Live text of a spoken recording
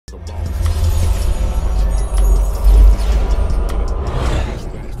Boss.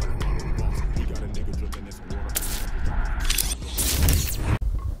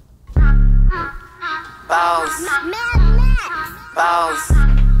 Boss.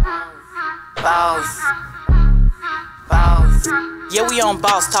 Boss. Boss. Yeah, we on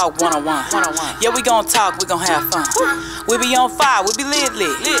Boss Talk 101. Yeah, we gon' talk, we gon' have fun. We be on fire, we be lit.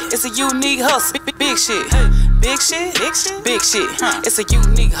 It's a unique hustle, big shit. Big shit, big shit, big shit. It's a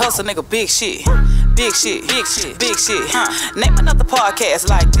unique hustle, nigga, big shit. Big shit, big shit, big shit. Name another podcast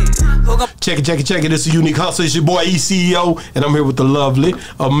like this. Check it. It's a unique hustle. It's your boy ECEO, and I'm here with the lovely,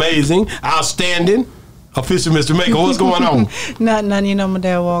 amazing, outstanding, official Mr. Maker. What's going on? Nothing. You know my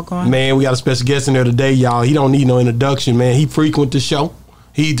dad walk on. Man, we got a special guest in there today, y'all. He don't need no introduction, man. He frequent the show.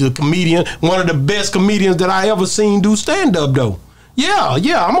 He's a comedian, one of the best comedians that I ever seen do stand up though. Yeah.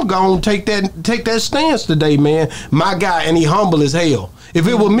 I'm gonna go and take that stance today, man. My guy, and he humble as hell. If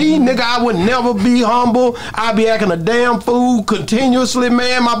it were me, nigga, I would never be humble. I'd be acting a damn fool continuously,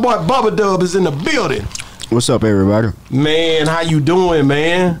 man. My boy Bubba Dub is in the building. What's up, everybody? Man, how you doing,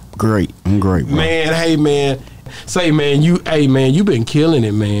 man? Great. I'm great, bro. Man, hey, man. Say, man, you been killing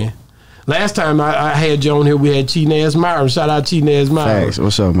it, man. Last time I had you on here, we had cheating ass Myron. Shout out cheating ass Myron. Thanks.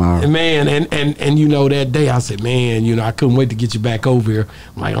 What's up, Myron? Man, and you know, that day I said, man, you know, I couldn't wait to get you back over here.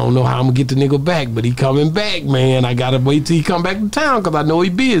 I'm like, I don't know how I'm gonna get the nigga back, but he coming back, man. I gotta wait till he come back to town because I know he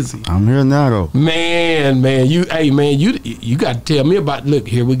busy. I'm here now, though. Man, you got to tell me about. Look,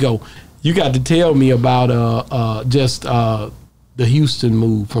 here we go. You got to tell me about the Houston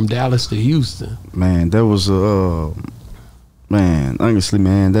move from Dallas to Houston. Man, that was man, honestly,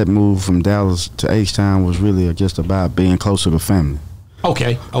 man, that move from Dallas to H-Town was really just about being closer to family.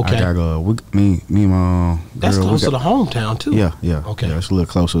 Okay. I got me and my that's girl, close to the hometown too. Yeah. Okay. Yeah, it's a little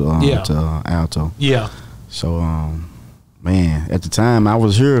closer to Alto. Yeah. So, man, at the time I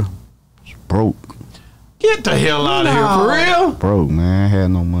was here, broke. Get the hell out of here, for real? Broke, man. I had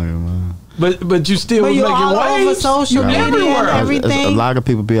no money, man. But you still was you making all over waves? social media everywhere. and everything. A lot of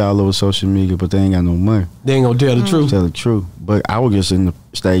people be all over social media, but they ain't got no money. They ain't gonna tell the truth. Tell the truth. But I was just in the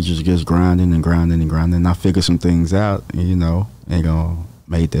stages, just grinding. And I figured some things out, and, you know, ain't gonna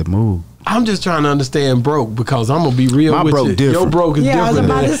make that move. I'm just trying to understand broke, because I'm gonna be real My with broke you. different. Your broke is different. I was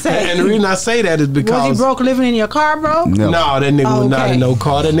about to say. And the reason I say that is because Was he broke living in your car, bro? No, that nigga was not in no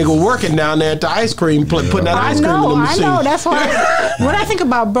car. That nigga working down there at the ice cream place, putting that ice cream in the machine. I know. That's why when I think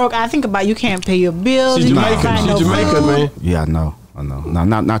about broke, I think about you can't pay your bills. She's you Jamaican. can't find She's no Jamaican, food. man. Yeah, I know. No,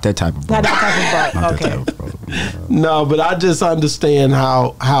 not that type of broke. Not that type of broke. Not Okay. that type of broke. Yeah. No, but I just understand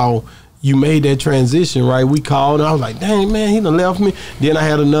how you made that transition, right? We called, and I was like, dang, man, he done left me. Then I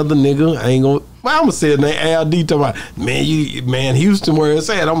had another nigga. I ain't gonna. Well, I'm gonna say his name, LD, talking about, man, Houston, where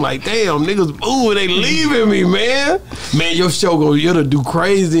it's at. I'm like, damn, niggas, ooh, they leaving me, man. Man, your show it'll do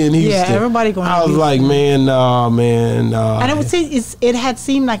crazy in Houston. Yeah, everybody going. I was like, man, nah. And it had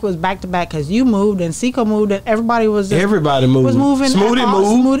seemed like it was back to back because you moved and Seco moved and everybody was. Everybody moved. Was moving. Smoothie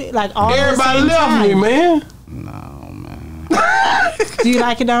moved. Smoothie, like all everybody at the same left time. me, man. No, man. Do you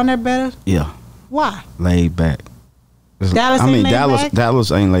like it down there better? Yeah. Why? Laid back. Dallas ain't laid back?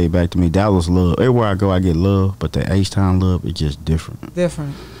 Dallas ain't laid back to me. Dallas love. Everywhere I go, I get love, but the H-Town love is just different.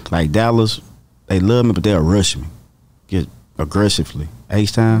 Different. Like Dallas, they love me, but they'll rush me, get aggressively.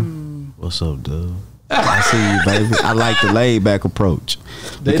 H-Town, what's up, dude? I see you, baby. I like the laid back approach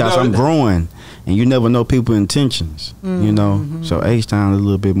because I'm growing, and you never know people's intentions. You know, so H-Town is a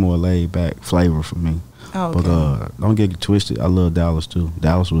little bit more laid back flavor for me. Oh, okay. But don't get it twisted. I love Dallas too.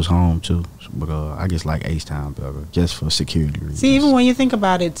 Dallas was home too. But I just like H-Town better, just for security reasons. See, even when you think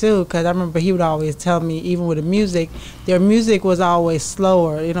about it too, because I remember he would always tell me, even with the music, their music was always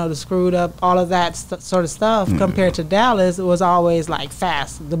slower. You know, the screwed up, all of that sort of stuff. Compared to Dallas, it was always like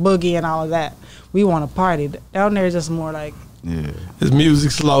fast, the boogie and all of that. We want to party. Down there, is just more like. Yeah, his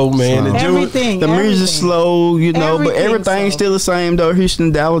music slow, man. Slow. Everything. The music slow, you know, but everything's still the same though.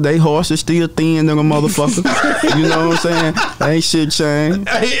 Houston, Dallas, they horses still thin, them motherfuckers. You know what I'm saying? Ain't shit changed.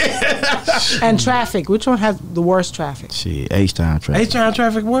 And traffic. Which one has the worst traffic? Shit, H-Town traffic. H-Town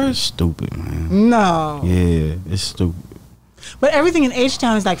traffic worse? Stupid, man. No. Yeah, it's stupid. But everything in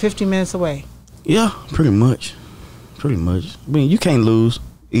H-Town is like 15 minutes away. Yeah, pretty much. I mean, you can't lose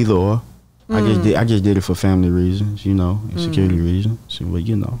either or. I just did it for family reasons, you know, and security reasons. So, well,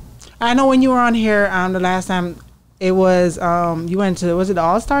 you know. I know when you were on here the last time, it was you went to, was it the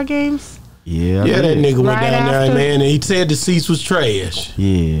All-Star games? Yeah, that nigga went Right down there, after? man, and he said the seats was trash.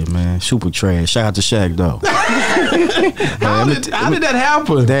 Yeah, man, super trash. Shout out to Shaq though. How did that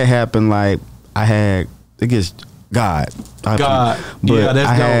happen? That happened like I had. It gets God. God, but yeah, that's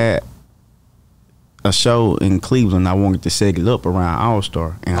I dope. had a show in Cleveland. I wanted to set it up around All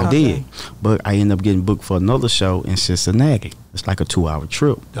Star, and I did. But I ended up getting booked for another show in Cincinnati. It's like a 2-hour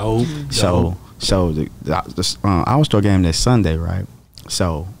trip. Dope. So the All Star game that Sunday, right?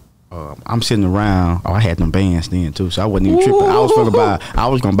 So I'm sitting around. Oh, I had them bands then too, so I wasn't even tripping. I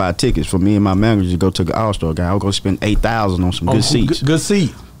was gonna buy tickets for me and my manager to go to the All Star game. I was gonna spend $8,000 on some good seats. Good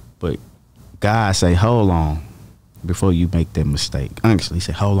seat. But God say, hold on, before you make that mistake. Honestly, he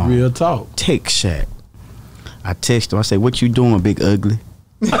said, hold on. Real talk. Text Shaq. I text him. I say, what you doing, big ugly?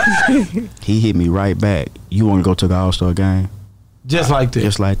 He hit me right back. You want to go to the All Star game? Just like that.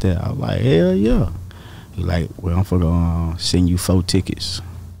 Just like that. I was like, hell yeah. He like, well, I'm gonna send you 4 tickets.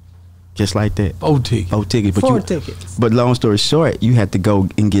 Just like that. 4 tickets. 4 tickets. But 4 tickets. But long story short, you had to go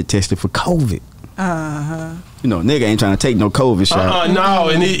and get tested for COVID. You know, nigga ain't trying to take no COVID shot. No,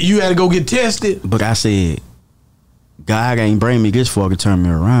 and you had to go get tested. But I said, God ain't bring me this far to turn me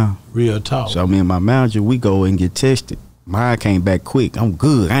around. Real talk. So me and my manager, we go and get tested. Mine came back quick. I'm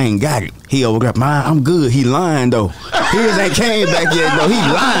good. I ain't got it. He over there. Mine, I'm good. He lying though. His ain't came back yet though. He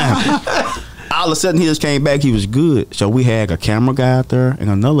lying. All of a sudden, he just came back. He was good. So we had a camera guy out there and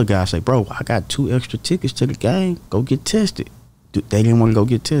another guy say, bro, I got 2 extra tickets to the game. Go get tested. They didn't want to go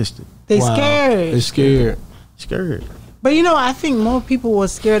get tested. They scared. They scared. Scared. But you know, I think more people were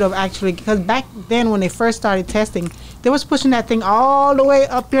scared of actually, because back then when they first started testing, they was pushing that thing all the way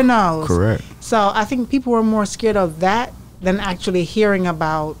up your nose. Correct. So I think people were more scared of that than actually hearing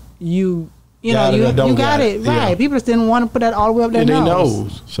about you. You know, you got it right. Yeah. People just didn't want to put that all the way up their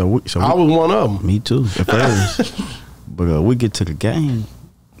nose. So I was one of them. Me too. At first. But we get to the game.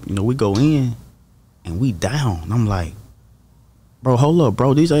 You know, we go in and we down. I'm like, bro, hold up,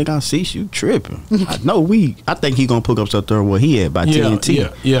 bro. These ain't got seats. You tripping? I think he gonna put up something where he at by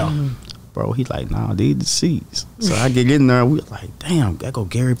TNT. Yeah. Bro, he's like, nah, these the seats. So I get in there. We like, damn, that go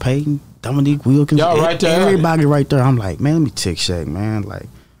Gary Payton, Dominique Wilkins, y'all right there. Everybody right there. I'm like, man, let me text Shaq, man. Like,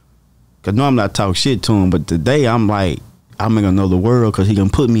 cause no, I'm not talking shit to him, but today I'm like, I'm in another world because he gonna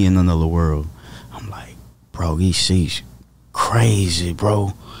put me in another world. I'm like, bro, these seats crazy,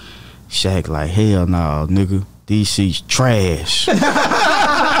 bro. Shaq like, hell no, nigga. These seats trash. And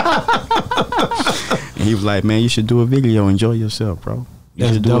he was like, man, you should do a video. Enjoy yourself, bro. You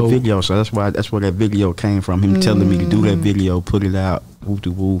should do a video. So that's where that video came from. Him telling me to do that video, put it out,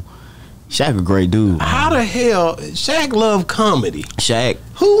 woo-de-woo. Shaq a great dude. Man. How the hell Shaq love comedy? Shaq.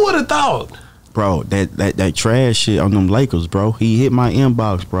 Who would have thought? Bro, that trash shit on them Lakers, bro. He hit my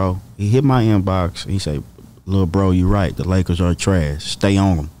inbox, bro. He hit my inbox. He say, little bro, you right. The Lakers are trash. Stay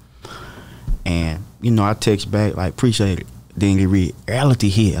on them. And, you know, I text back, like, appreciate it. Then the reality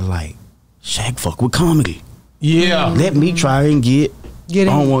hit, like, Shaq fuck with comedy. Yeah. Let me try and get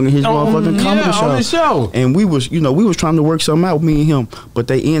on one of his motherfucking comedy shows. On the show. And we was trying to work something out with me and him, but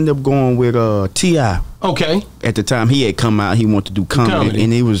they ended up going with T.I. Okay. At the time, he had come out, he wanted to do comedy.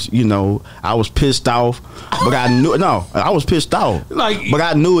 And it was, you know, I was pissed off, but I knew, I was pissed off. But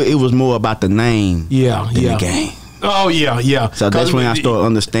I knew it was more about the name than the game. Oh, yeah. So that's when I started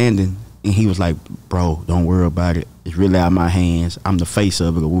understanding. And he was like, bro, don't worry about it. It's really out of my hands. I'm the face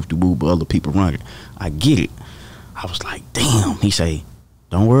of it, or whoop-de-whoop, but other people run it. I get it. I was like, damn. He say,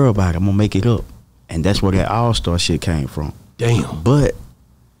 don't worry about it. I'm going to make it up. And that's where that all-star shit came from. Damn. But,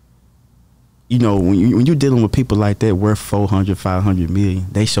 you know, when you're dealing with people like that worth 400, 500 million,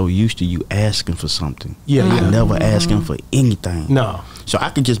 they so used to you asking for something. I never asking for anything. No. So I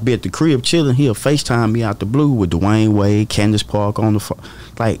could just be at the crib chilling. He'll FaceTime me out the blue with Dwayne Wade, Candace Park on the phone.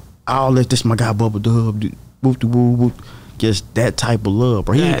 Like, all this my guy Bubba Dub, whoop. Just that type of love,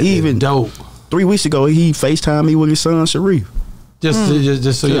 bro. He even dope. 3 weeks ago, he FaceTimed me with his son Sharif.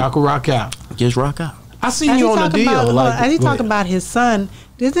 Just so y'all can rock out. Just rock out. I seen you on the deal. As he talked about his son,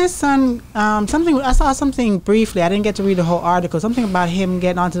 did his son something? I saw something briefly. I didn't get to read the whole article. Something about him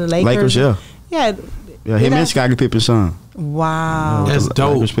getting onto the Lakers. Yeah, him and Scottie Pippen's son. Wow, that's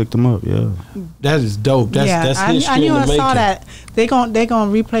dope. Lakers picked him up. Yeah, that is dope. That's history. I knew in the making. Saw that. They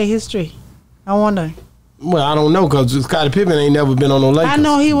gonna replay history. I wonder. Well, I don't know because Scottie Pippen ain't never been on no Lakers. I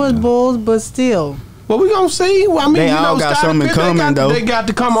know he was Bulls, but still. Well, we gonna see. Well, I mean, they all got something in common, though. They got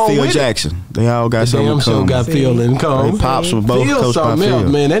to come on Phil with Jackson. It. They all got something in common. Got Phil in common. Pops were both coached by Phil.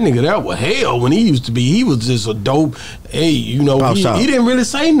 Man, that nigga, that was hell when he used to be. He was just a dope. Hey, you know, he didn't really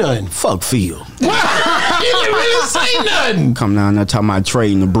say nothing. Fuck Phil. He didn't really say nothing. Come down there talking about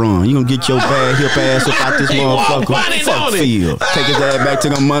trading LeBron. You gonna get your bad hip ass up out this motherfucker. Fuck Phil. Take his ass back to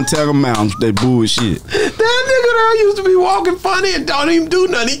the Montana Mountains. That bullshit. That nigga there used to be walking funny and don't even do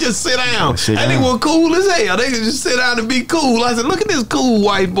nothing. He just sit down. That nigga was cool as hell. They could just sit down and be cool. I said, look at this cool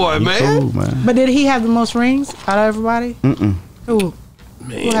white boy, man. Cool, man. But did he have the most rings out of everybody? Mm-mm. Ooh.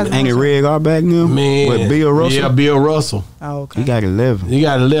 Man, Ain't it Red R back now? man. What, Bill Russell? Yeah, Bill Russell. Oh, okay. He got 11. He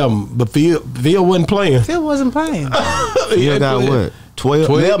got 11, but Phil wasn't playing. Phil wasn't playing. He got what? 12?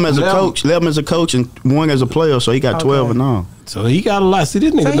 11 as a coach. 11 as a coach and 1 as a player, so he got 12 and all. So he got a lot. See,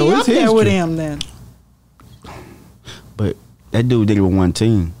 this nigga So know he his up there history. with him then. But that dude did it with 1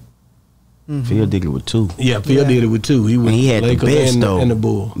 team. Phil did it with 2. Yeah, Phil did it with 2. He was And he had Lakers the best, and, though. and the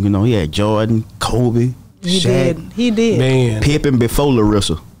Bull. You know, he had Jordan, Kobe, He Shaq, did. He did. Man, Pippen before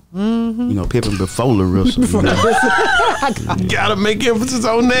Larissa. You know, Pippen before Larissa. You know? gotta make emphasis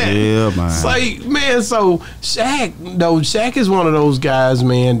on that. Yeah, man. Say, man, so Shaq is one of those guys,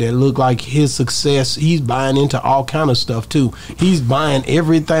 man, that look like his success. He's buying into all kind of stuff too. He's buying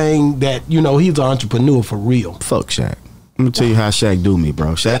everything that he's an entrepreneur for real. Fuck Shaq. Let me tell you how Shaq do me,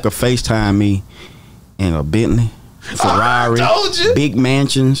 bro. Shaq will FaceTime me in a Bentley, Ferrari, I told you. big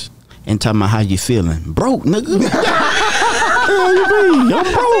mansions, and talking about how you feeling. Broke, nigga. Hell you be? I'm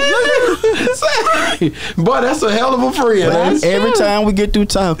broke, Say, boy, that's a hell of a friend. nigga. Every time we get through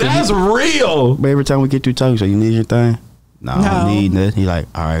talking, That's real. but every time we get through talking, so you need your thing? No, I No. don't need nothing. He like,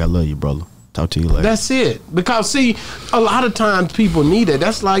 all right, I love you, brother. Talk to you later. That's it. Because see, a lot of times people need it.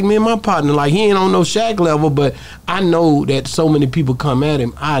 That's like me and my partner. Like he ain't on no Shaq level, but I know that so many people come at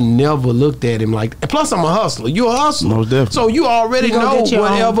him. I never looked at him like. Plus, I'm a hustler. You a hustler, Most definitely. so you already You gonna know get your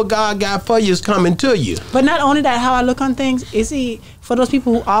whatever God got for you is coming to you. But not only that, how I look on things is for those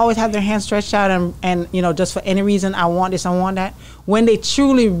people who always have their hands stretched out and just for any reason, I want this, I want that. When they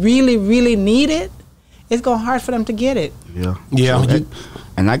truly, really, really need it, it's going hard for them to get it. Yeah. Yeah, So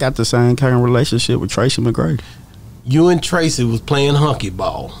and I got the same kind of relationship with Tracy McGrady. You and Tracy was playing hunky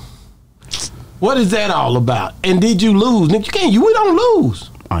ball. What is that all about? And did you lose? Nick, you can't. We don't lose.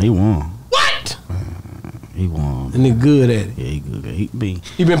 Oh, he won. What? He won. And they good at it. Yeah, he good. He be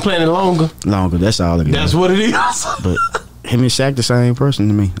You been playing it longer. longer. That's all it is. That's what it is. But him and Shaq the same person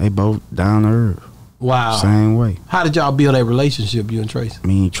to me. They both down to earth. Wow. Same way. How did y'all build that relationship, you and Tracy?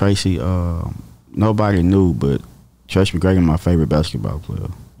 Me and Tracy, nobody knew, but Tracy McGrady my favorite basketball player.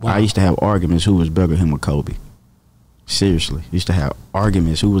 Wow. I used to have arguments who was better, him or Kobe. Seriously. Used to have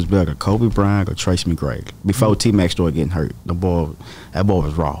arguments who was better, Kobe Bryant or Tracy McGrady. Before TMac started getting hurt. That boy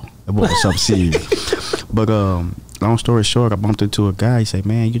was raw. That boy was something serious. But long story short, I bumped into a guy. He said,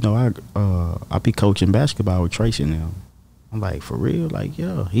 man, I be coaching basketball with Tracy now. I'm like, for real? Like,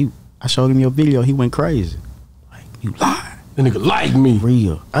 yeah. I showed him your video. He went crazy. Like, you lying. The nigga like me.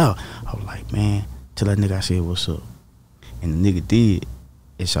 Real. Oh, I was like, man, tell that nigga I said, what's up? And the nigga did.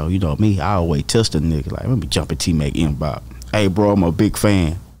 And so, me, I always test the nigga. Like, let me jump at T-Mac inbox. Hey, bro, I'm a big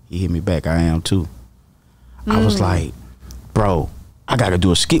fan. He hit me back. I am too. I was like, bro, I got to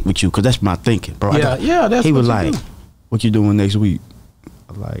do a skit with you because that's my thinking, bro. That's He what was you like, do. what you doing next week?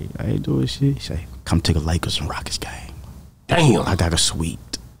 I was like, I ain't doing shit. He say, come to the Lakers and Rockets game. Damn. I got a suite.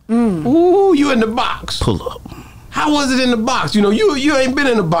 Ooh, you in the box. Pull up. How was it in the box? You ain't been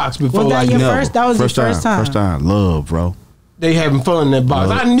in the box before. Was that like your that. first? That was your first time. First time. Love, bro. They having fun in that box.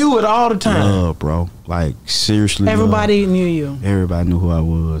 Love. I knew it all the time. Love, bro. Like, seriously. Everybody knew you. Everybody knew who I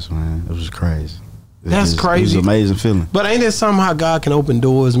was, man. It was crazy. That's crazy. It was an amazing feeling. But ain't that somehow God can open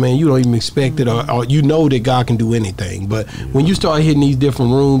doors, man? You don't even expect it, or you know that God can do anything. But when you start hitting these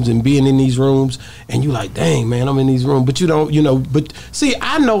different rooms and being in these rooms, and you like, dang, man, I'm in these rooms. But you don't, but see,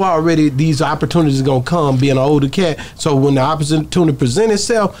 I know already these opportunities are going to come being an older cat. So when the opportunity presents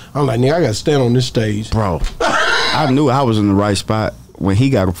itself, I'm like, nigga, I got to stand on this stage. Bro, I knew I was in the right spot. When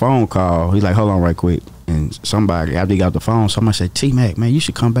he got a phone call, he's like, hold on right quick. And somebody, after he got the phone, somebody said, T-Mac, man, you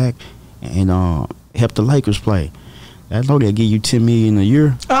should come back and help the Lakers play. I know they'll give you $10 million a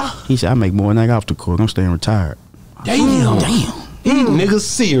year. He said, I make more than that off the court. I'm staying retired. Damn. He niggas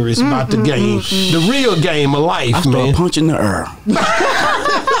serious about the game. The real game of life, I started man. punching the air.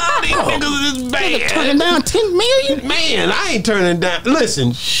 These niggas is bad. Turning down $10 million? Man, I ain't turning down. Listen,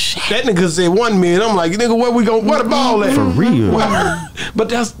 that nigga said $1 million. I'm like, nigga, where the ball at? For real. But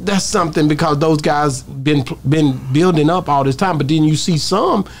that's something, because those guys been building up all this time. But then you see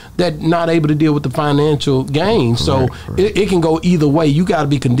some that not able to deal with the financial gain. So Correct. it can go either way. You got to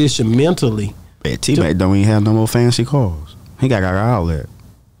be conditioned mentally. Man, T-Mac don't even have no more fancy cars. He got all that.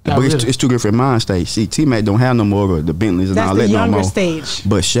 Got But rid of it's two different mind states. See, T-Mac don't have no more of the Bentleys and That's all the that no younger more. stage.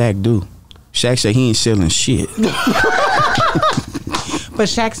 But Shaq do. Shaq said he ain't selling shit. But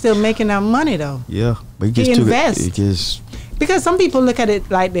Shaq's still making that money though. Yeah, but He invests. It just Because some people look at it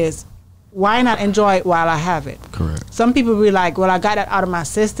like this: why not enjoy it while I have it? correct. Some people be like, well, I got that out of my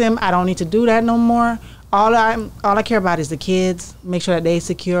system. I don't need to do that no more. All I care about is the kids. Make sure that they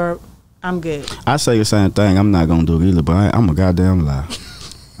secure. I'm good. I say the same thing. I'm not gonna do it either, but I'm a goddamn lie.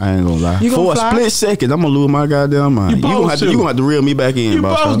 I ain't gonna lie. You gonna For fly? a split second, I'm gonna lose my goddamn mind. You gonna have to reel me back in, You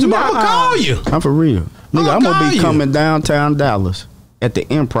boss. supposed to, but I'm gonna call you. I'm for real. Nigga, I'm call gonna be you. coming downtown Dallas at the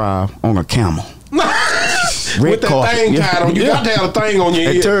Improv on a camel. With that carpet. thing Yeah. tied on. You got to have a thing on your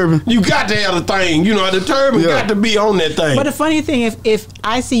That head. turban. You got to have a thing. You know, the turban got to be on that thing. But the funny thing, if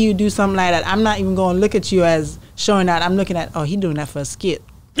I see you do something like that, I'm not even going to look at you as showing that. I'm looking at, oh, he doing that for a skit.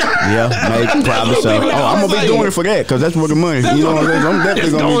 Yeah, maybe, probably so. Oh, I'm gonna be doing it for that because that's where the money. You know what I'm saying? I'm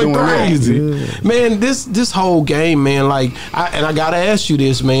definitely gonna be doing crazy. that. Yeah. Man, this whole game, man, like, I gotta ask you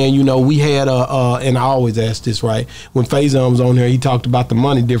this, man. You know, we had and I always ask this, right? When Faizon was on here, he talked about the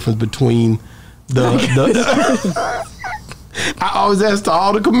money difference between the I always ask to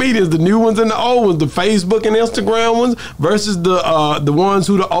all the comedians, the new ones and the old ones, the Facebook and Instagram ones versus the ones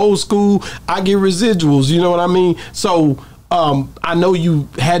who the old school. I get residuals. You know what I mean? So. I know you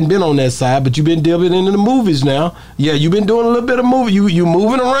hadn't been on that side, but you've been dipping into the movies now. Yeah, you've been doing a little bit of movie. You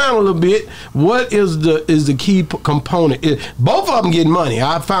moving around a little bit. What is the key component? Both of them getting money.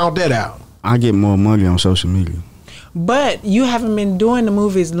 I found that out. I get more money on social media. But you haven't been doing the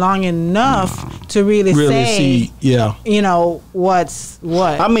movies long enough to really say, see, yeah. You know, what's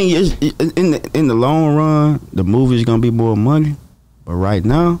what. I mean, in the long run, the movie's gonna be more money. But right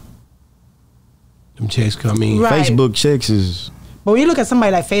now, them checks come in. Right. Facebook checks is. But when you look at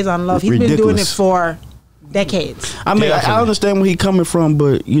somebody like Faizon Love, he's been doing it for decades. I mean, I understand where he coming from,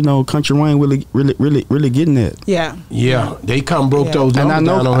 but you know, Kountry Wayne really getting that. Yeah. Yeah, they broke those And numbers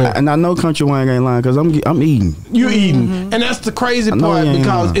down on him. I know Kountry Wayne ain't lying because I'm eating. You eating, and that's the crazy know part he ain't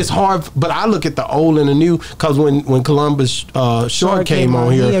because lying. it's hard. But I look at the old and the new because when Columbus Short came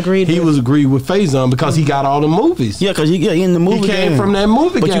on here, he was agreed with Faizon because he got all the movies. Yeah, because he in the movie. He came game. from that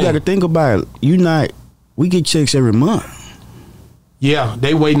movie But game. you got to think about it. We get checks every month. Yeah,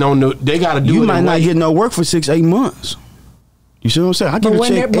 they waiting on they got to do. You it might not get no work for 6-8 months. You see what I'm saying? I get a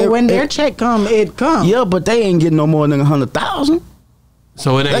check. But when their check come, it come. Yeah, but they ain't getting no more than 100,000.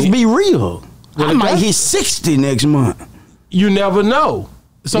 So it ain't. Let's be real. Well, I might hit 60 next month. You never know.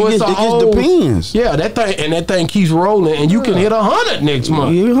 So It it's just a whole, depends. Yeah, that thing keeps rolling, and you can hit 100 next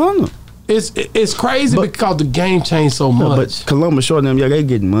month. You 100. It's crazy because the game changed so much. But Columbus Short them, they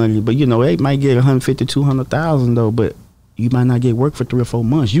getting money, but you know they might get 150, 200,000 though. But you might not get work for 3 or 4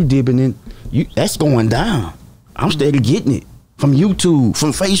 months. You dipping in, that's going down. I'm steady getting it from YouTube,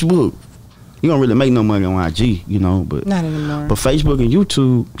 from Facebook. You don't really make no money on IG, you know, but Not anymore. But Facebook and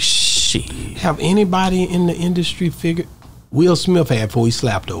YouTube, shit. Have anybody in the industry figured? Will Smith had before he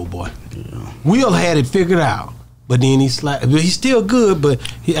slapped the old boy. Yeah. Will had it figured out. But then he slapped. He's still good, but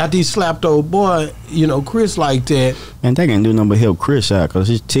after he slapped the old boy, you know, Chris like that. Man, they can't do nothing but help Chris out because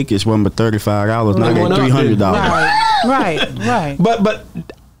his tickets run but $35. Now They they $300. Right. But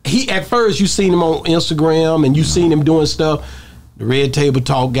he at first you seen him on Instagram and you seen him doing stuff. The Red Table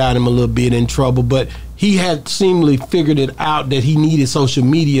Talk got him a little bit in trouble, but he had seemingly figured it out that he needed social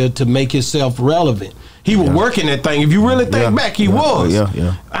media to make himself relevant. He was working that thing. If you really think back, he was.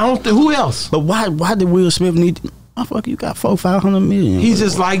 Yeah. I don't think who else. But why did Will Smith need? Motherfucker, you got 400-500 million. He's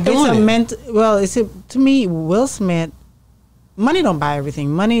just like doing it. To me, Will Smith, money don't buy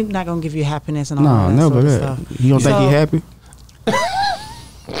everything. Money not gonna give you happiness and all that never sort of that. stuff. You don't think he happy?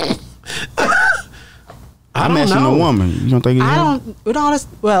 I'm asking a woman. You don't think he happy?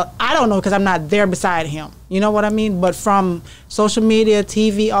 I don't know because I'm not there beside him. You know what I mean? But from social media,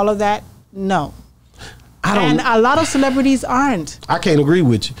 TV, all of that, no. And a lot of celebrities aren't. I can't agree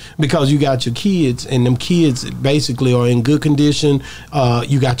with you because you got your kids, and them kids basically are in good condition.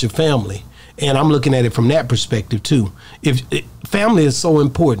 You got your family, and I'm looking at it from that perspective too. Family is so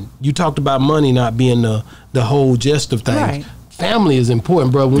important. You talked about money not being the whole gist of things. Right. Family is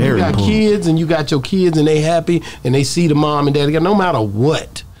important, bro. When you got kids and you got your kids and they happy and they see the mom and dad together, no matter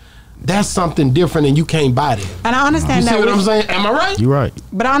what, that's something different, and you can't buy that. And I understand that. You see what I'm saying? Am I right? You're right.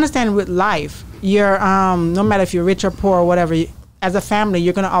 But I understand with life, you're no matter if you're rich or poor or whatever, as a family,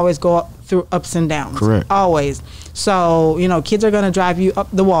 you're gonna always go through ups and downs. Correct. Always. So kids are gonna drive you up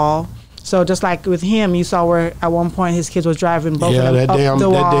the wall. So just like with him, you saw where at one point his kids was driving both of them up the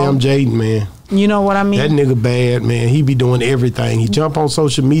wall. That damn Jaden, man. You know what I mean? That nigga bad, man. He be doing everything. He jump on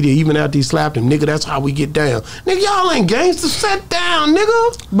social media even after he slapped him. Nigga, that's how we get down. Nigga, y'all ain't gangsters. Sit down,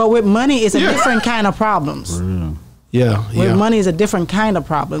 nigga. But with money, it's a different kind of problems. Yeah. With money is a different kind of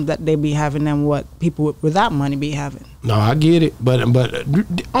problem that they be having than what people without money be having. No, I get it. But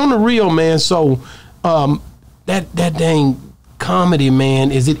on the real, man, so that dang comedy,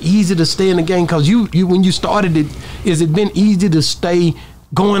 man, is it easy to stay in the game? Because you when you started it, is it been easy to stay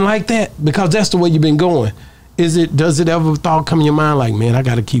going like that? Because that's the way you've been going. Does it ever thought come in your mind like, man, I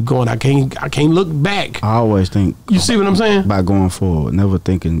got to keep going. I can't look back. I always think. You see what I'm saying? By going forward, never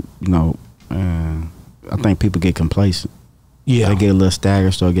thinking. I think people get complacent. Yeah. They get a little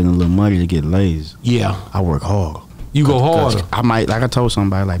staggered, start getting a little money, they get lazy. Yeah. I work hard. You go harder. I might, like I told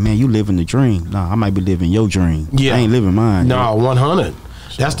somebody, like, man, you living the dream. No, I might be living your dream. Yeah. I ain't living mine. No, 100.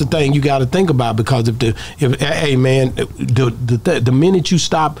 That's the thing you got to think about, because hey man, the minute you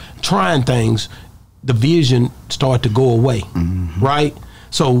stop trying things, the vision start to go away, right?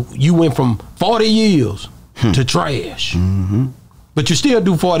 So you went from 40 years to trash, but you still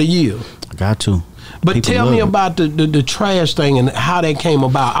do 40 years. I got to. But People tell me love it. about the trash thing and how that came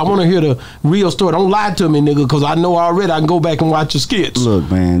about. I want to hear the real story. Don't lie to me, nigga, because I know already I can go back and watch your skits. Look,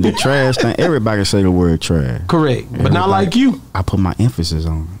 man, the trash thing, everybody say the word trash. Correct, but not like you. I put my emphasis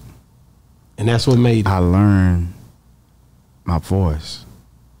on it. And that's what made it. I learned my voice.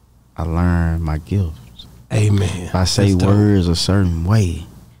 I learned my gifts. Amen. If I say That's dope. words a certain way,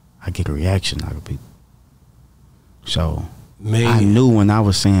 I get a reaction out of people. So Man. I knew when I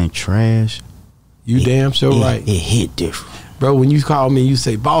was saying trash, You damn sure right. It hit different. Bro, when you call me, you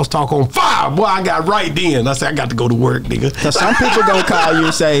say, Boss Talk on fire. Boy, I got right then. I said, I got to go to work, nigga. Cause some people gonna call you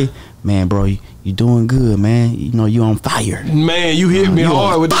and say, man, bro, you doing good, man. You know, you on fire. Man, you hit me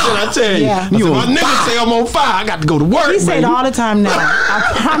hard with the shit I tell you. Yeah. I said, my nigga say I'm on fire. I got to go to work, He say it baby. all the time now.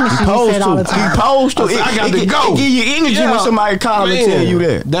 I promise you, he say it all the time. Supposed to. I said, I got to go. It give you energy when somebody call and tell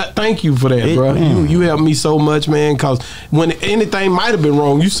you that. Thank you for that, bro. You helped me so much, man, because when anything might have been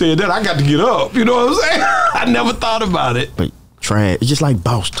wrong, you said that, I got to get up. You know what I'm saying? I never thought about it. But trash, it's just like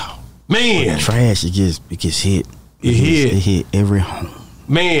boss talk. Man. Trash, it gets hit. It hit every home.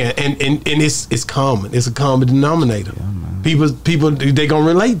 Man, and it's common. It's a common denominator. Yeah, people they gonna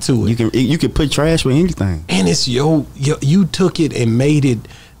relate to it. You can put trash with anything. And it's you took it and made it.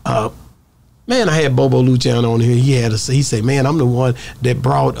 Man, I had Bobo Luciano on here. He said, man, I'm the one that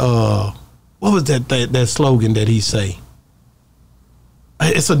brought what was that slogan that he say?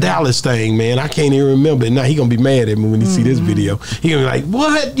 It's a Dallas thing, man. I can't even remember it. Now he gonna be mad at me when he see this video. He gonna be like,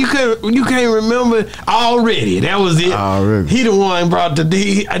 "What? You can't remember already? That was it. Already. He the one brought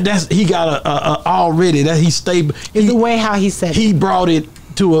he got a already that he stayed. It's the way how he said he brought it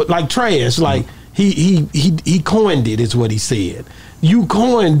to like trash. Like he coined it. Is what he said. You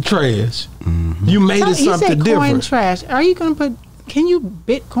coined trash. You made it something you said different. coin trash. Are you gonna put? Can you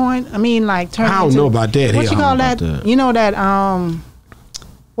Bitcoin? I mean, like turn. I don't know about that. What you call that? that. You know that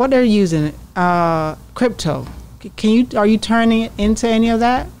what they're using, crypto. Are you turning it into any of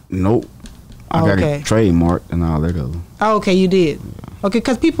that? Nope. I got it trademarked and all that other. Oh, okay, you did. Okay,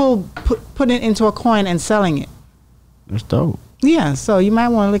 because people put it into a coin and selling it. That's dope. Yeah, so you might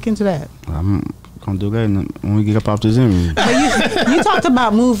want to look into that. I'm gonna do that when we get up off this interview. But you talked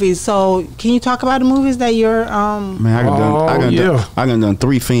about movies, so can you talk about the movies that you're Man, I done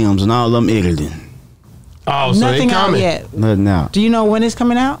 3 films and all of them editing. Oh, so nothing out yet. Nothing out. Do you know when it's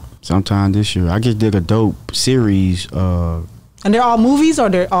coming out? Sometime this year. I just did a dope series. And they're all movies, or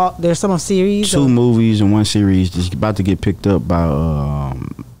they're some of series? 2 movies and 1 series just about to get picked up by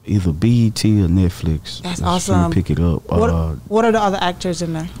either BET or Netflix. That's Just awesome. trying to pick it up. What are the other actors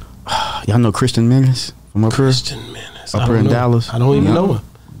in there? Y'all know Kristen Menace from up here in Dallas? I don't even know her.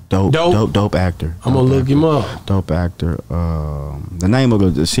 Dope actor. I'm gonna look him up. Dope actor. The name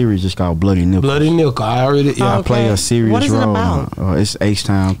of the series is called Bloody Nipple. Bloody Nickel. I already. Yeah, I play a serious What is it role. about? It's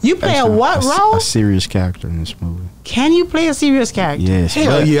H-Town. You play a what role? A serious character in this movie. Can you play a serious character? Yes.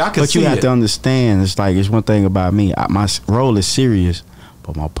 Hell yeah, I can see But you have it. to understand, it's one thing about me. My role is serious,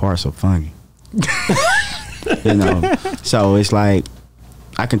 but my parts are funny. You know, so it's like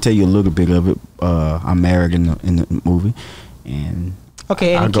I can tell you a little bit of it. I'm married in the movie, and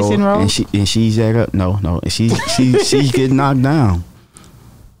Okay, and kissing role? and she's at a and she's getting knocked down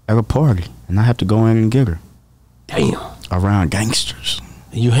at a party, and I have to go in and get her. Damn. Around gangsters.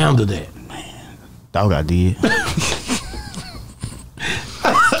 You handled that. Dog, I did.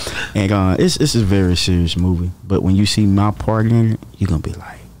 And it's a very serious movie, but when you see my part in it, you're gonna be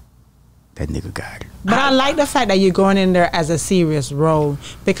like, that nigga got it. But I like the fact that you're going in there as a serious role,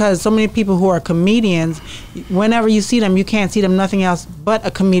 because so many people who are comedians, whenever you see them, you can't see them nothing else but a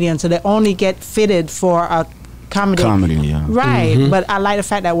comedian. So they only get fitted for a comedy. Comedy, yeah. Right. But I like the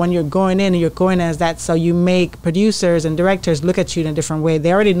fact that when you're going in and you're going as that, so you make producers and directors look at you in a different way.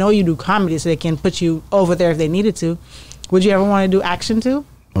 They already know you do comedy, so they can put you over there if they needed to. Would you ever want to do action too?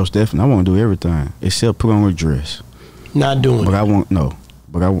 Most definitely. I want to do everything except put on a dress. Not doing But it.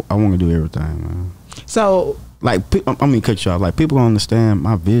 I want to do everything, man. So like I'm gonna cut you off. Like people gonna understand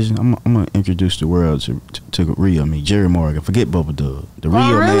my vision. I'm gonna introduce the world to real me, Jerry Morgan. Forget Bubba Dub. The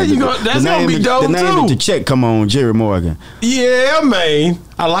real really? name. That's gonna be dope too. The name of the check come on, Jerry Morgan. Yeah, man.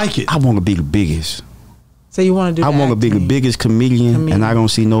 I like it. I want to be the biggest. So you want to do? I want to be the biggest comedian, and I don't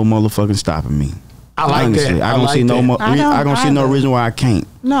see no motherfucking stopping me. I like Honestly, that. I don't see no. I don't see no reason why I can't.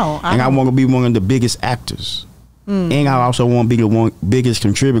 No, and I want to be one of the biggest actors. And I also want to be the biggest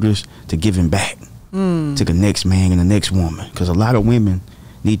contributors to giving back to the next man and the next woman. Because a lot of women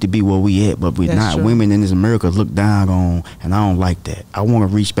need to be where we at, but we're That's not. True. Women in this America look down on, and I don't like that. I want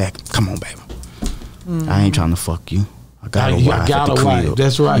to reach back. Come on, baby. I ain't trying to fuck you. I got a wife at the crib.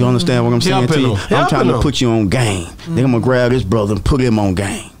 That's right. You understand what I'm saying to you? I'm trying to put you on game. Then I'm going to grab this brother and put him on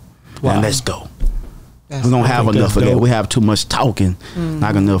game. Wow. And let's go. We don't have enough of that. We have too much talking,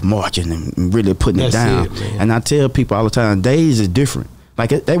 not enough marching and really putting it down. And I tell people all the time, days is different.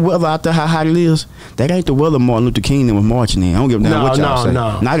 Like that weather out there, how hot it is, that ain't the weather Martin Luther King was marching in. I don't give a damn what y'all say.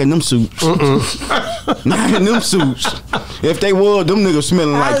 Not in them suits. Not in them suits. If they were, them niggas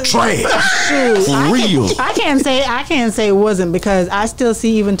smelling like trash. For real. I can't say it wasn't, because I still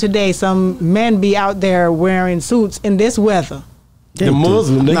see even today some men be out there wearing suits in this weather. The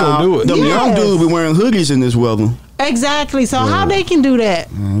Muslims, they gonna do it. Them young dudes be wearing hoodies in this weather. Exactly. So how they can do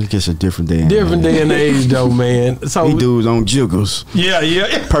that? Man, it's just a different day. Different day and age, though, man. So these dudes on jiggles. Yeah.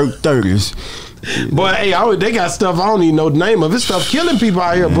 Perk 30s. Boy, hey, they got stuff I don't even know the name of. It's stuff killing people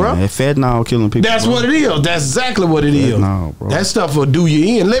out here, bro. Yeah, fentanyl killing people. That's what it is. That's exactly what it is. Bro. That stuff will do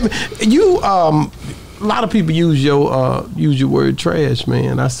you in. A lot of people use your word trash,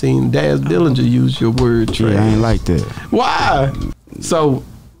 man. I seen Daz Dillinger use your word trash. Yeah, I ain't like that. Why? So,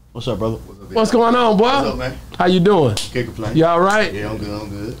 what's up, brother? What's going on, boy? What's up, man? How you doing? Can't complain. You all right? Yeah, I'm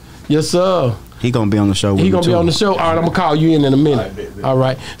good. Yes, sir. He gonna be on the show. He gonna be on the show. All right, I'm gonna call you in a minute. All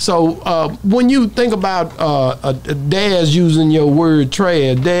right. So when you think about Daz using your word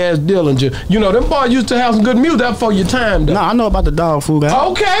trash, Daz Dillinger, you know them boys used to have some good music. That's for your time, though. No, I know about the dog food guy.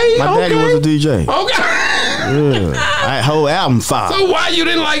 Okay. My daddy was a DJ. Okay. Yeah. I whole album file. So why you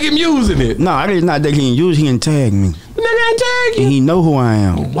didn't like him using it? No, I did not that he didn't use. He didn't tag me. Nigga ain't tag you. And he know who I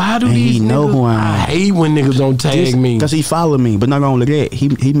am. Why do these niggas know who I am? I hate when niggas don't tag me. Because he followed me. But not only that,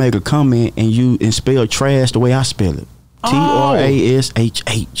 he made a comment and spell trash the way I spell it.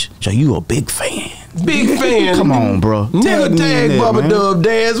 TRASHH. So you a big fan. Big fan. Come on, bro. Never tag Bubba Dub,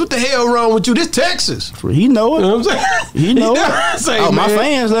 Daz. What the hell wrong with you? This Texas. He know it. You know what I'm saying? He know it. My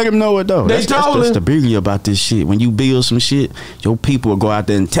fans let him know it, though. That's the beauty about this shit. When you build some shit, your people will go out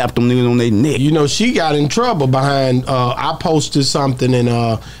there and tap them niggas on their neck. You know, she got in trouble behind, I posted something and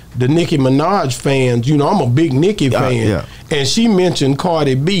the Nicki Minaj fans, you know, I'm a big Nicki fan. And she mentioned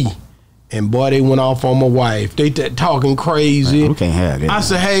Cardi B. And boy, they went off on my wife. They talking crazy. Man, we can't have that. I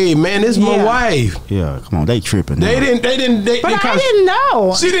said, hey man, this is my wife. Yeah, come on, they tripping. They didn't. But I didn't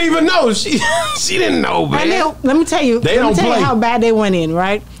know. She didn't even know. She didn't know, man. Let me tell you. They don't play. How bad they went in,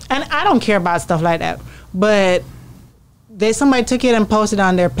 right? And I don't care about stuff like that. But somebody took it and posted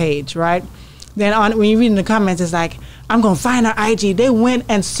on their page, right? Then when you read in the comments, it's like, I'm gonna find her IG. They went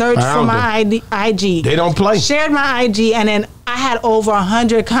and searched for my IG. They don't play. Shared my IG, and then I had over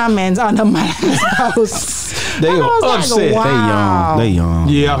 100 comments on my last post. They were upset. Like, wow. They young.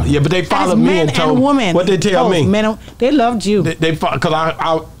 Yeah, but they followed me and told and women. What they tell me? Men, they loved you. They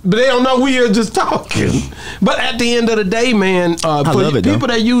because but they don't know we are just talking. But at the end of the day, man, for people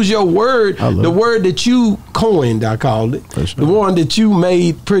that use your word, the word that you coined, I called it, the one that you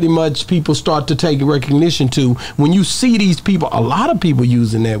made, pretty much people start to take recognition to. When you see these people, a lot of people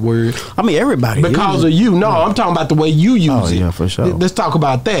using that word. I mean, everybody because of you. No, I'm talking about the way you use it. Yeah, for sure. Let's talk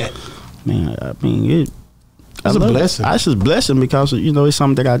about that. Man, I mean, it's a blessing. It's just a blessing because it's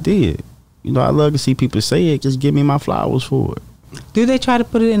something that I did. I love to see people say it. Just give me my flowers for it. Do they try to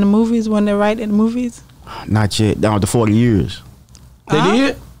put it in the movies when they write in the movies? Not yet. Down to 40 years. They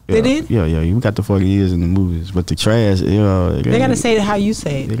did? Yeah. They did? Yeah. We got the 40 years in the movies, but the trash, they got to say it how you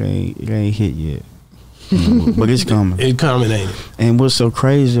say it. It ain't hit yet. But it's coming. It's coming, ain't it? And what's so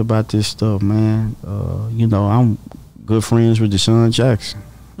crazy about this stuff, man? I'm good friends with DeSean Jackson.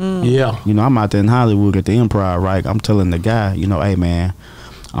 Yeah. I'm out there in Hollywood at the Improv, right? I'm telling the guy, hey man,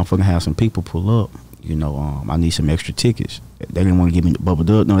 I'm finna have some people pull up. I need some extra tickets. They didn't want to give me the Bubba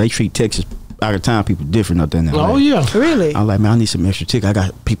Dub. No, they treat Texas out of town people different up there now. Oh yeah, really? I'm like, man, I need some extra tickets. I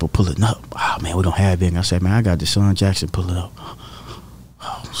got people pulling up. Oh man, we don't have it. I said, man, I got DeSean Jackson pulling up.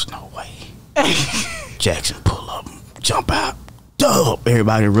 Oh, there's no way. Jackson pull up, jump out. Dub,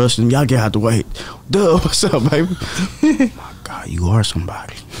 everybody rushing. Y'all get out the way. Dub, what's up, baby? My God, you are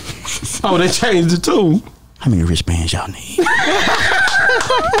somebody. Oh, they changed the tune. How many wristbands y'all need?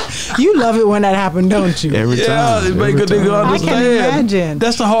 You love it when that happened, don't you? Every time. It make a nigga understand. I can imagine.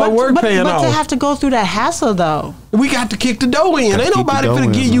 That's the hard work paying off. But to have to go through that hassle, though. We got to kick the dough in. Ain't nobody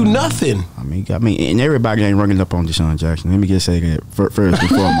finna give you nothing. I mean, and everybody ain't running up on DeSean Jackson. Let me just say that first and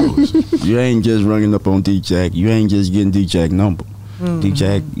foremost. You ain't just running up on D-Jack. You ain't just getting D-Jack number.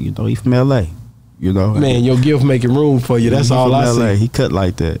 D-Jack, you know, he from L.A. You know, man, your gift making room for you. That's all I see. He cut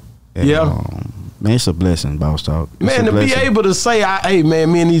like that. And, man, it's a blessing, Boss Talk. Man, to be able to say, hey,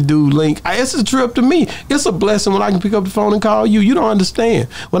 man, me and these dudes link, it's a trip to me. It's a blessing when I can pick up the phone and call you. You don't understand.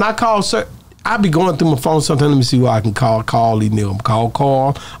 When I call, sir, I be going through my phone sometimes. Let me see who I can call these niggas. I'm going to call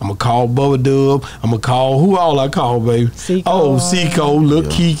Carl. I'm going to call Bubba Dub. I'm going to call, who all I call, baby? Seco, Lil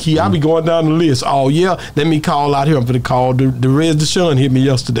Kiki. I be going down the list. Oh, yeah, let me call out here. I'm going to call DeSean hit me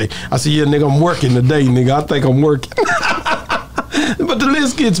yesterday. I said, yeah, nigga, I'm working today, nigga. I think I'm working. But the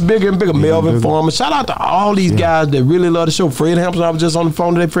list gets bigger and bigger. Melvin Farmer. Shout out to all these guys that really love the show. Fred Hampton, I was just on the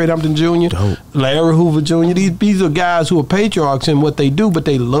phone today. Fred Hampton Jr., Dope. Larry Hoover Jr. These are guys who are patriarchs in what they do, but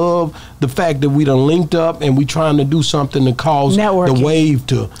they love the fact that we done linked up and we trying to do something to cause the wave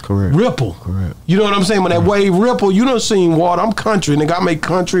to ripple. Correct. You know what I'm saying? When that wave ripple, you done seen water. I'm country, nigga. I make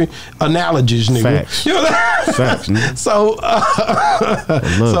country analogies, nigga. Facts. You know that? Facts, nigga.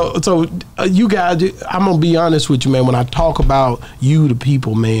 So you guys, I'm gonna be honest with you, man. When I talk about you, the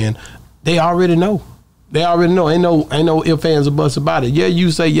people, man, they already know. They already know. Ain't no ifs, ands, or buts about it. Yeah,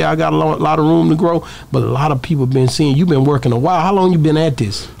 you say, yeah, I got a lot of room to grow, but a lot of people been seeing you been working a while. How long you been at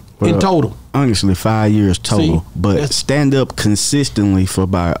this in total? Honestly, 5 years total, but stand up consistently for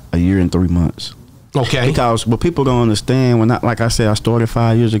about a year and 3 months. Okay. Because what people don't understand, when like I said, I started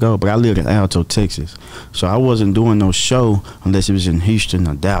 5 years ago, but I lived in Alto, Texas. So I wasn't doing no show unless it was in Houston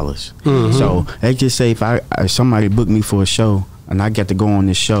or Dallas. So they just say if somebody booked me for a show and I get to go on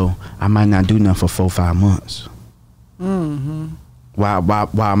this show, I might not do nothing for 4 or 5 months. While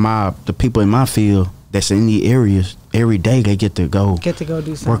the people in my field that's in the areas, every day they get to go do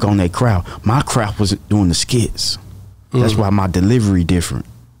something. Work on their craft. My craft was doing the skits. That's why my delivery different.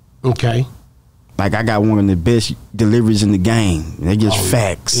 Okay. Like I got one of the best deliveries in the game. They just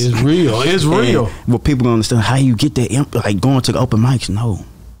facts. It's real. It's real. Well, people don't understand how you get that. Like going to the open mics. No,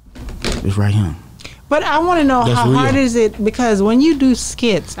 it's right here. But I want to know how hard is it, because when you do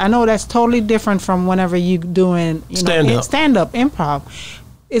skits, I know that's totally different from whenever you doing stand up improv.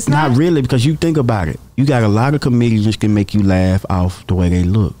 It's not really, because you think about it. You got a lot of comedians can make you laugh off the way they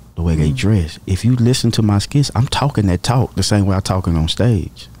look, the way they dress. If you listen to my skits, I'm talking that talk the same way I'm talking on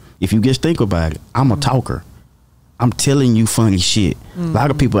stage. If you just think about it, I'm a talker. I'm telling you funny shit. A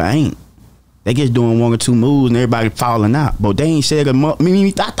lot of people ain't. They just doing 1 or 2 moves and everybody falling out. But they ain't said I'm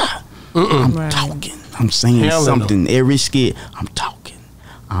talking. I'm saying something. Every skit, I'm talking.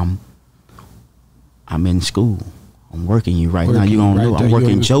 I'm in school. I'm working you right now. You don't know. I'm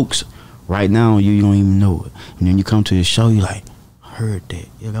working jokes right now. You don't even know it. And then you come to the show, you like, I heard that.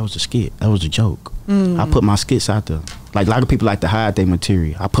 Yeah, that was a skit. That was a joke. I put my skits out there. Like a lot of people like to hide their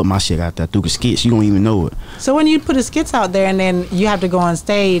material. I put my shit out there through the skits. You don't even know it. So when you put the skits out there and then you have to go on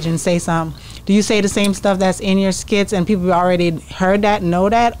stage and say something, do you say the same stuff that's in your skits and people already heard that, know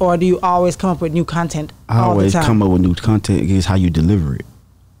that, or do you always come up with new content all the time? I always come up with new content. It's how you deliver it.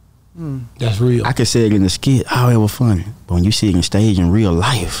 That's real. I can say it in the skit, oh, it was funny. But when you see it in stage in real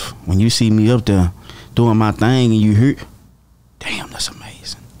life, when you see me up there doing my thing and you hear, damn, that's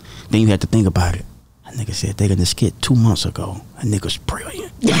amazing. Then you have to think about it. That nigga said they got the skit 2 months ago. That nigga's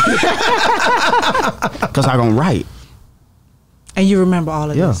brilliant. Because I don't write. And you remember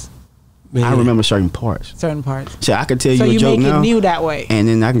all of this? Man. I remember certain parts. So I can tell you a joke now. So you make it new that way. And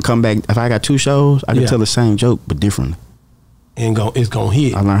then I can come back. If I got 2 shows, I can tell the same joke, but differently. And it's going to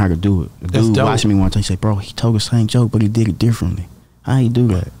hit. I learned how to do it. The dude watched me one time. He said, bro, he told the same joke, but he did it differently. How you do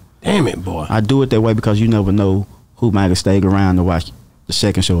that? Damn it, boy. I do it that way because you never know who might have stayed around to watch the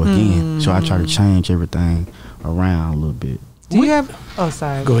second show again. So I try to change everything around a little bit. Do you have... Oh,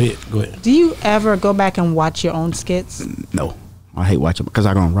 sorry. Go ahead. Do you ever go back and watch your own skits? No. I hate watching because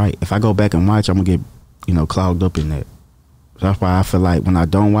I don't write. If I go back and watch, I'm going to get, clogged up in that. That's why I feel like when I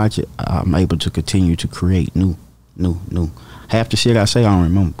don't watch it, I'm able to continue to create new. Half the shit I say, I don't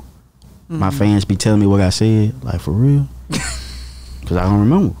remember. My fans be telling me what I said, like, for real? Because I don't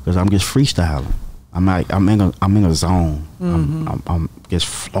remember, because I'm just freestyling. I'm in a zone. I'm just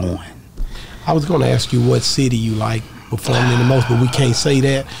flowing. I was going to ask you what city you like performing the most, but we can't say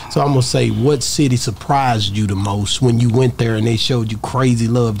that. So I'm going to say, what city surprised you the most when you went there and they showed you crazy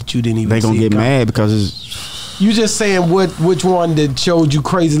love that you didn't even see? They going to get mad because it's... You just saying which one that showed you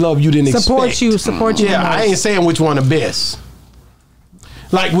crazy love you didn't expect. Support you. Yeah, I ain't saying which one the best.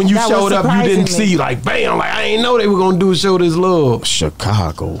 Like when you showed up, you didn't see, like, bam, like I ain't know they were going to do a show this love.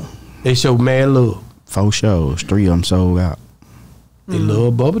 Chicago. They show mad love. 4 shows, 3 of them sold out. They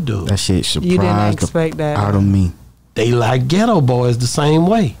love Bubba Dub. That shit surprised You didn't expect that out of me. They like Ghetto Boys the same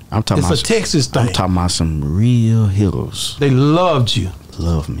way. I'm talking it's about a Texas thing. I'm talking about some real hitters. They loved you.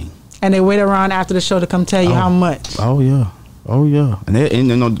 Love me. And they wait around after the show to come tell you how much. Oh yeah. Oh yeah. And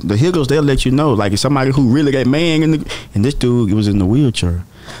you know, the hitters, they'll let you know. Like if somebody who really got man and this dude was in the wheelchair.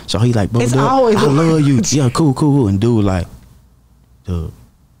 So he like, Bubba Dub, I love you. Yeah, cool. And dude like, dude,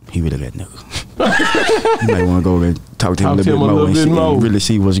 he really that nigga. You might want to go and talk to him a little bit more and really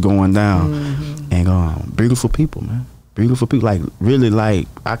see what's going down. And beautiful people, man. Beautiful people. Like really, like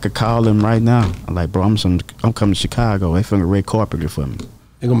I could call them right now. I'm like, bro, I'm coming to Chicago. They finna red carpet it for me.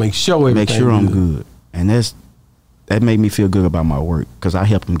 They're gonna make sure I'm good. And that made me feel good about my work because I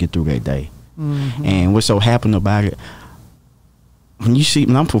helped them get through that day. And what's so happened about it?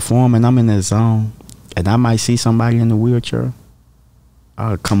 When I'm performing, I'm in that zone, and I might see somebody in the wheelchair.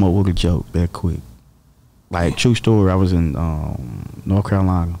 I'll come up with a joke that quick. Like, true story, I was in North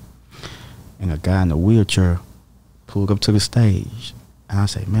Carolina, and a guy in a wheelchair pulled up to the stage. And I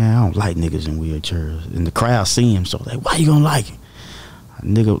say, man, I don't like niggas in wheelchairs. And the crowd see him, so they, why you gonna like it? A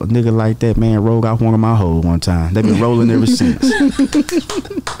nigga like that, man, rolled off one of my hoes one time. They been rolling ever since.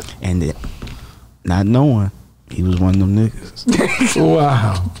 And not knowing, he was one of them niggas.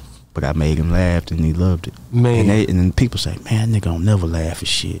 Wow. But I made him laugh and he loved it. Man. And then people say, man, that nigga don't never laugh at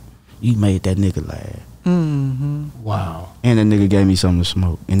shit. You made that nigga laugh. Wow. And that nigga gave me something to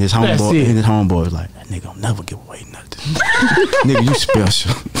smoke. And his homeboy was like, that nigga don't never give away nothing. Nigga, you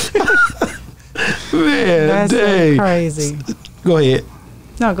special. Man, that's dang. So crazy. Go ahead.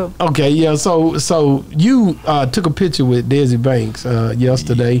 No, go. Okay, yeah. So you took a picture with Desi Banks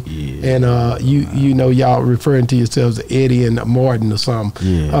yesterday, and you know y'all referring to yourselves as Eddie and Martin or something.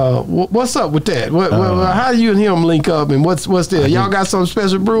 Yeah. What's up with that? How do you and him link up, and what's there? Y'all got something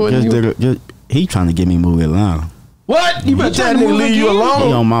special brewing? He trying to get me moved to Atlanta. What? You better tell that nigga leave you alone.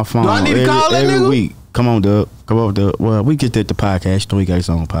 He on my phone. Do I need to call that nigga? Every week. Come on, Dub. Well, we get at the podcast. He got his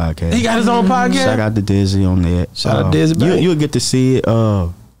own podcast. He got his own podcast? Shout out to Desi on that. Shout out to Desi Banks. You'll get to see it.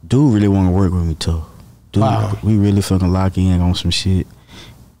 Dude really want to work with me too. Dude, wow. We really fucking lock in on some shit.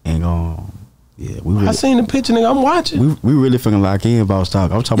 And I seen the picture, nigga. I'm watching. We really fucking lock in about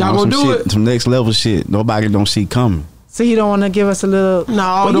stock. I'm talking about some shit, some next level shit. Nobody don't see coming. So you don't want to give us a little?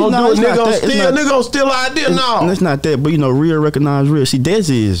 No, don't do it. Nigga gonna steal idea. No, it's not that. But you know, real recognize real. See,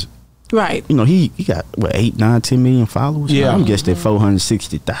 Desi is right. You know, he got what 8, 9, 10 million followers. Yeah, I'm guessing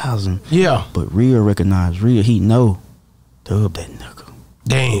 460,000. Yeah, but real recognize real. He know Dub that nigga.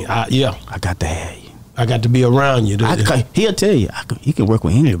 Dang, I got to have you. I got to be around you. He'll tell you. He can work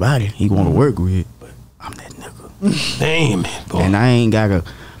with anybody he want to work with, but I'm that nigga. Damn it, boy. And I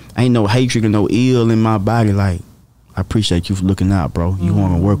ain't no hatred or no ill in my body. Like, I appreciate you for looking out, bro. You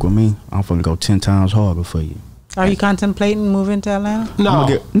want to work with me? I'm finna go 10 times harder for you. Are you contemplating moving to Atlanta? No,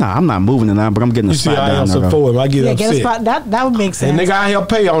 I'm not moving to Atlanta, but I'm getting a spot down there. For him. I get upset. Get a spot. That would make sense. And nigga, I help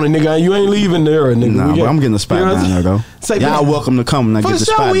pay on it, nigga. You ain't leaving there, nigga. Nah, but I'm getting a spot down there, though. Y'all welcome to come and I get the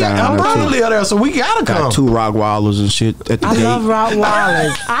spot down there. I'm brother live there, so we gotta come. Got 2 Rottweilers and shit at the gate. I love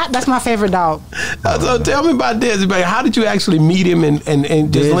Rottweilers. That's my favorite dog. So tell me about Desi, baby. How did you actually meet him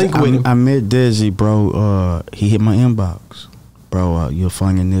and just link with him? I met Desi, bro. He hit my inbox. Bro, you a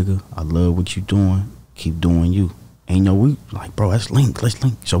funny nigga. I love what you doing. Keep doing you. And you know, we like, bro, let's link.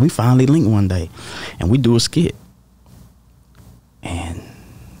 So we finally linked one day, and we do a skit. And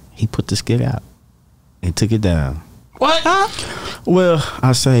he put the skit out and took it down. What? Well,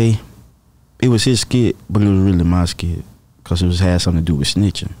 I say it was his skit, but it was really my skit because had something to do with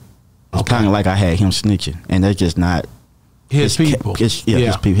snitching. It's kind of like I had him snitching, and that's just not his people. His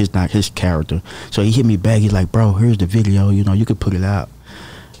people. It's not his character. So he hit me back. He's like, bro, here's the video. You know, you could put it out.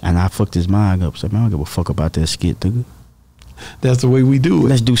 And I fucked his mind up. Said, man, I don't give a fuck about that skit, nigga. That's the way we do it.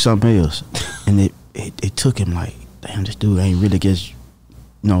 Let's do something else. And it took him like, damn, this dude ain't really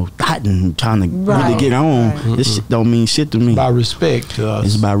hot and trying to really get on. Right. This shit don't mean shit to me. By respect to us.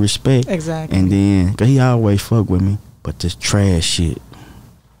 It's about respect. Exactly. And then, cause he always fuck with me, but this trash shit,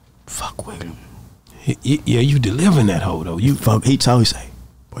 fuck with him. Yeah, you delivering that hoe though. He say,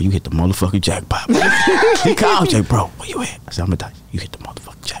 bro, you hit the motherfucking jackpot. He called you, bro, where you at? I said, I'm gonna die. You hit the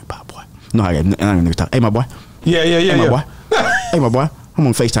motherfucking jackpot, boy. No, I ain't gonna talk. Hey, my boy. Yeah. Hey, my boy. Hey, my boy. I'm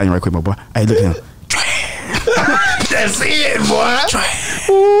on FaceTime you right quick, my boy. Hey, look at him. That's it,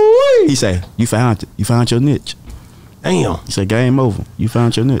 boy. He say, you found your niche. Damn. He said, game over. You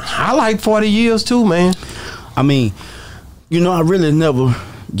found your niche. I like 40 years too, man. I mean, you know, I really never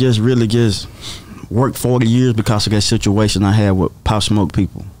just worked 40 years because of that situation I had with Pop Smoke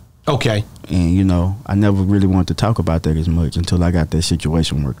people. Okay. And you know, I never really wanted to talk about that as much until I got that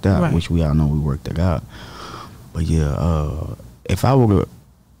situation worked out, Right. which we all know we worked it out. But yeah, if I were to,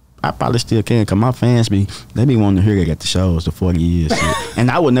 I probably still can, cause my fans they be wanting to hear it at the shows, the 40 years shit. And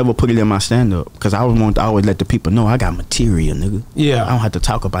I would never put it in my stand up, cause I would want to always let the people know I got material, nigga. Yeah. I don't have to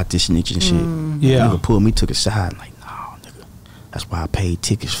talk about this snitch and shit. Yeah. Nigga pulled me to the side like, no, nigga. That's why I paid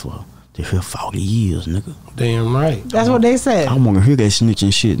tickets for to hear 40 years, nigga. Damn right. That's what they said. I want to hear that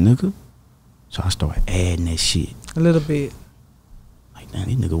snitching shit, nigga. So I started adding that shit. A little bit. Like, damn,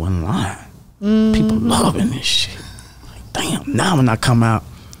 these nigga wasn't lying. People loving this shit. Like, damn, now when I come out,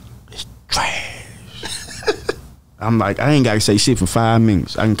 it's trash. I'm like, I ain't got to say shit for 5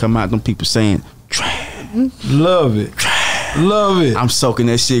 minutes. I can come out, them people saying, trash. Love it. Love it. I'm soaking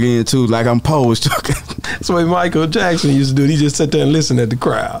that shit in too, like I'm posed. That's the way Michael Jackson used to do it. He just sat there and listened at the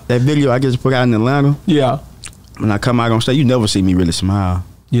crowd. That video I just put out in Atlanta, Yeah. when I come out on stage, you never see me really smile.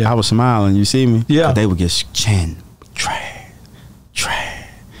 Yeah. I was smiling, you see me? Yeah. But they would just chanting, trash, trash.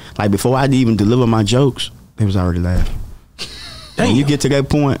 Like before I'd even deliver my jokes, they was already laughing. When you get to that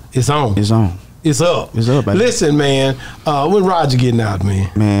point, It's on. it's on. It's up. It's up, baby. Listen, man. When Roger getting out,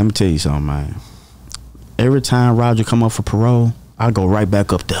 man? Man, let me tell you something, man. Every time Roger come up for parole, I go right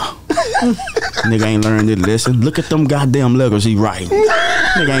back up there. Nigga ain't learned it. Listen, look at them goddamn letters he writing.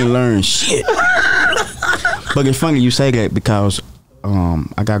 Nigga ain't learned shit. But it's funny you say that because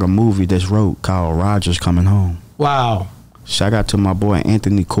I got a movie that's wrote called Roger's Coming Home. Wow. Shout out to my boy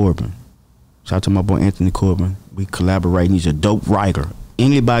Anthony Corbin. Shout out to my boy Anthony Corbin. We collaborating. He's a dope writer.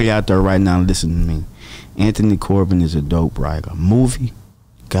 Anybody out there right now listen to me. Anthony Corbin is a dope writer. Movie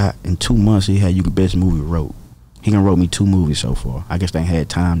got in 2 months he had you the best movie wrote. He done wrote me 2 movies so far. I guess they ain't had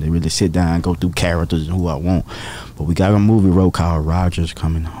time to really sit down and go through characters and who I want. But we got a movie wrote called Roger's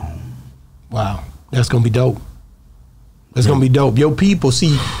Coming Home. Wow. That's gonna be dope. That's gonna be dope. Your people,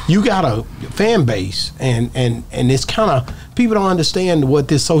 see, you got a fan base, and it's kind of, people don't understand what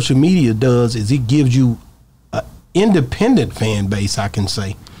this social media does. Is it gives you an independent fan base, I can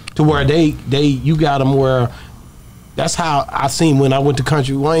say, to where you got them where. That's how I seen when I went to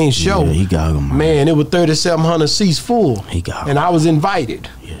Kountry Wayne's show. Yeah, he got them. Man, it was 3,700 seats full. He got 'em. And I was invited.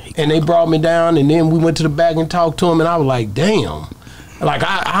 Yeah, he and they brought me down, and then we went to the back and talked to him, and I was like, damn. Like,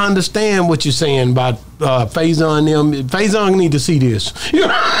 I understand what you're saying about Faizon and them. Faizon need to see this. You know?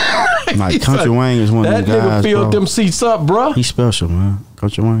 Like, Kountry Wayne is one of that them guys, nigga filled bro. them seats up, bro. He's special, man.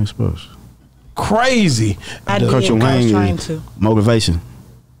 Kountry Wayne is special. Crazy. I did. Kountry I was Wayne trying is to. motivation.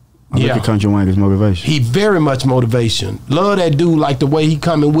 I look at Kountry Wayne as motivation. He very much motivation. Love that dude, like the way he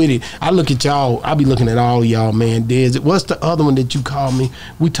coming with it. I look at y'all. I be looking at all y'all, man. What's the other one that you called me?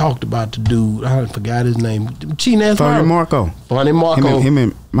 We talked about the dude. I forgot his name. Funny Marco. Funny Marco. Him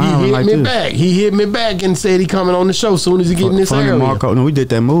and Myron he hit like me this. back. He hit me back and said he coming on the show as soon as he get in this Funny area. Marco. No, we did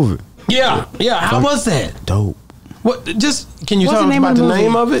that movie. Yeah. How was that? Dope. What? Just can you What's tell the us name about of the the movie?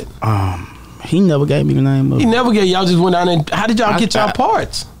 name of it? He never gave me the name of He it. never get. Y'all just went down and how did y'all get y'all I-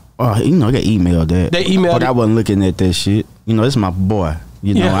 parts? Oh, you know, I got emailed that. They emailed But it? I wasn't looking at that shit. You know, it's my boy.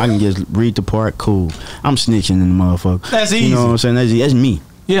 You know, Yeah. I can just read the part, cool. I'm snitching in the motherfucker. That's You know easy. what I'm saying? That's me.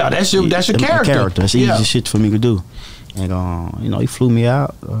 Yeah, that's your That's my character. That's Yeah. easy shit for me to do. And you know, he flew me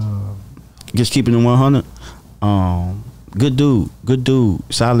out. Just keeping it 100. Good dude,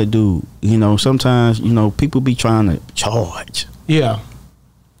 solid dude. You know, sometimes, you know, people be trying to charge. Yeah.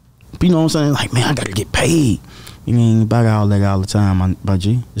 You know what I'm saying? Like, man, I gotta get paid. You ain't about all that all the time, my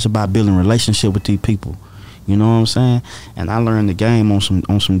G. It's about building relationship with these people. You know what I'm saying? And I learned the game on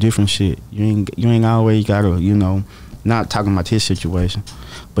some different shit. You ain't always gotta, you know, not talking about his situation,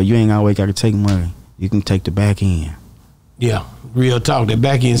 but you ain't always gotta take money. You can take the back end. Yeah. Real talk. That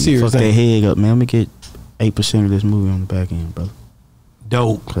back end serious. Fuck that thing. head up, man. Let me get 8% of this movie on the back end, brother.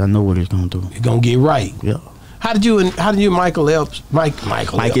 Dope. Cause I know what it's gonna do. You're gonna get right. Yeah. How did you Michael Epps? Mike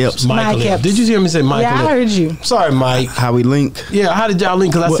Epps. Mike Epps. Did you hear me say Michael Yeah, I Epps? heard you. Sorry, Mike. How we link? Yeah, how did y'all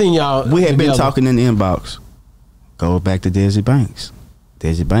link? Because I seen y'all. We had been together. talking in the inbox. Go back to Desi Banks.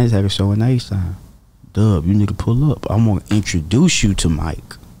 Desi Banks had a show in H-Town. Dub, you need to pull up. I'm gonna introduce you to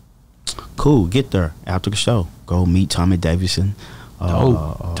Mike. Cool, get there after the show. Go meet Tommy Davidson.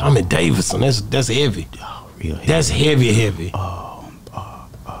 Tommy Davidson. That's heavy. Real heavy. That's heavy.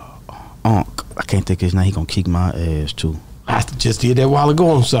 Unc. I can't think of his name. He gonna kick my ass too. I just did that a while ago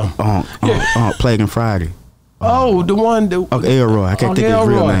on something. Unc, Plaguing Friday. Oh, the one that. Unc Elroy. I can't think of his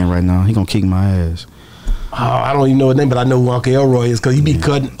real Elroy. name right now. He gonna kick my ass. Oh, I don't even know his name, but I know who Uncle Elroy is because he be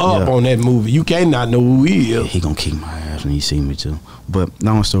cutting up Yeah. on that movie. You cannot know who he is. He gonna kick my ass when he see me too. But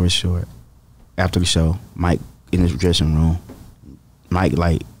long story short, after the show, Mike in his dressing room, Mike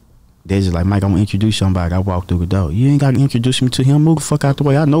like They're just like, Mike, I'm gonna introduce somebody. I walk through the door. You ain't gotta introduce me to him. Move the fuck out the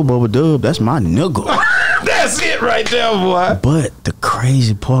way. I know Bubba Dub. That's my nigga. That's it right there, boy. But the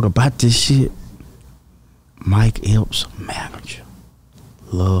crazy part about this shit, Mike Epps, manager,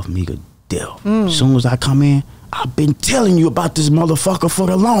 love me to death. As soon as I come in, I've been telling you about this motherfucker for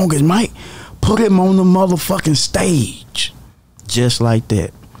the longest, Mike. Put him on the motherfucking stage. Just like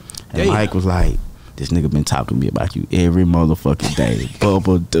that. And Mike was like, this nigga been talking to me about you every motherfucking day.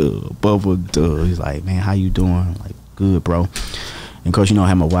 Bubba Dub. He's like, man, how you doing? I'm like, good, bro. And of course, you know, I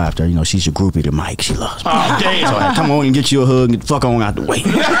have my wife there. You know, she's a groupie to Mike. She loves me. Oh, damn. So I come on and get you a hug and get the fuck on out the way.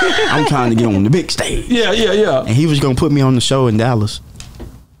 I'm trying to get on the big stage. Yeah. And he was going to put me on the show in Dallas.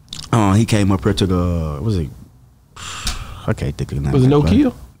 He came up here to the, what was it? I can't think of the name. Was it No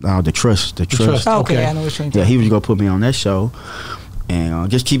Kill? No, the Trust. Okay, I know what you're talking. Yeah, he was going to put me on that show. And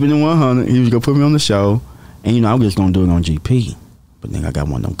just keeping it 100, he was going to put me on the show. And, you know, I was just going to do it on GP. But then I got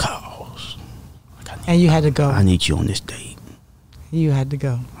one of them calls. And you had to go. I need you on this date. You had to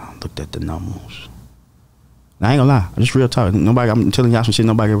go. I looked at the numbers. Now, I ain't gonna lie. I just real talk. Nobody. I'm telling y'all some shit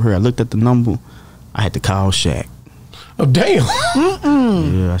nobody ever heard. I looked at the number. I had to call Shaq. Oh, damn.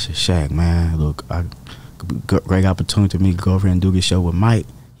 Yeah, I said, Shaq, man, look, great opportunity for me to go over here and do this show with Mike.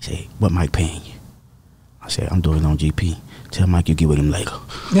 He said, what Mike paying you? I said, I'm doing it on GP. Tell Mike you get with him later.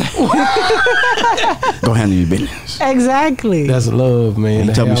 Go handle your business. Exactly. That's love, man.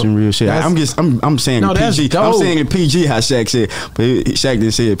 He told me some real shit. I'm saying it PG. I'm saying it PG how Shaq said, but Shaq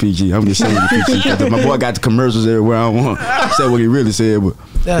didn't say it PG. I'm just saying it PG. My boy got the commercials everywhere I want. Said what he really said, but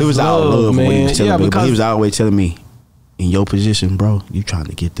it was all love, man. What he was telling me. But he was always telling me, in your position, bro, you trying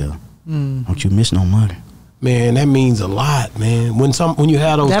to get there. Don't you miss no money. Man, that means a lot, man. When you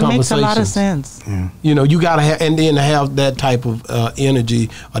have those that conversations, makes a lot of sense. Yeah. You know, you gotta have, and then to have that type of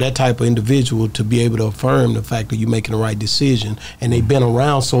energy or that type of individual to be able to affirm the fact that you're making the right decision. And they've been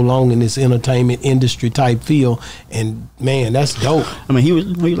around so long in this entertainment industry type field, and man, that's dope. I mean, he was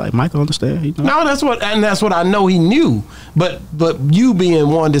like, Michael understand. You know? No, that's what I know he knew. But you being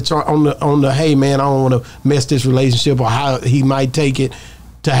one that's on the hey man, I don't want to mess this relationship or how he might take it.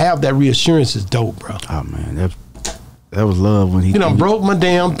 To have that reassurance is dope, bro. Oh man, that was love when he. You know, broke my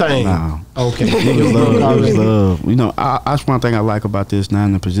damn thing. No. Okay, it was love. It was love. You know, that's one thing I like about this. Now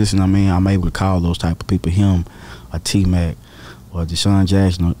in the position I'm in, I'm able to call those type of people, him, or TMac, or DeSean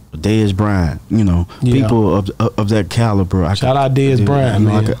Jackson, or Dez Bryant. You know, people of that caliber. Shout out Dez Bryant,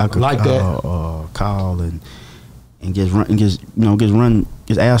 man. I could like that. Call and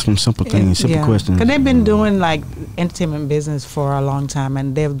just ask them simple things, simple questions. Because they've been doing like entertainment business for a long time,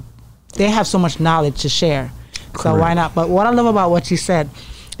 and they have so much knowledge to share. So Correct. Why not? But what I love about what you said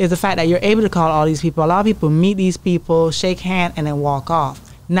is the fact that you're able to call all these people. A lot of people meet these people, shake hand, and then walk off,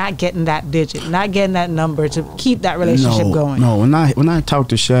 not getting that digit, not getting that number to keep that relationship going. No, when I talk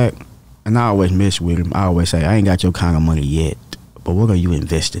to Shaq, and I always mess with him, I always say, I ain't got your kind of money yet, but what are you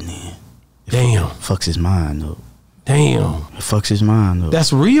investing in? Damn. Fucks his mind up. Damn. It fucks his mind up.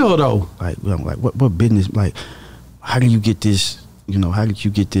 That's real though. Like what business? Like, how do you get this? You know, how did you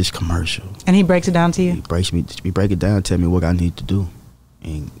get this commercial? And he breaks it down to you. He break it down, tell me what I need to do,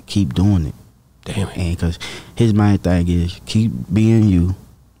 and keep doing it. Damn it. And because his main thing is keep being you,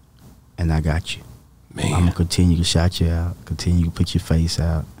 and I got you. Man, I'm gonna continue to shout you out, continue to put your face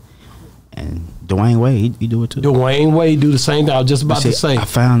out. And Dwayne Wade, he do it too. Dwayne Wade do the same thing. I was just about to say. I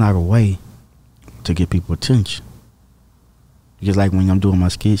found out a way to get people attention. Because like when I'm doing my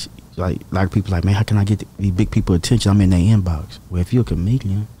skits, like a lot of people like, man, how can I get these big people attention? I'm in their inbox. Well, if you're a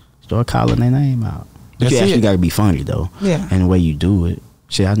comedian, start calling their name out. But you actually got to be funny though. Yeah. And the way you do it.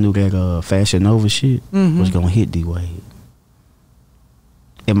 See, I knew that Fashion Nova shit was gonna hit D-Wade.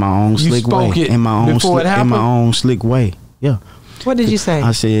 In my own slick way. In my own slick way. Yeah. What did you say?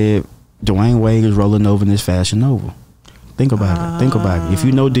 I said Dwayne Wade is rolling over in this Fashion Nova. Think about it. Think about it. If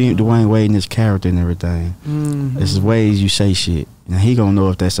you know Dwayne Wade and his character and everything, there's ways you say shit. And he gonna know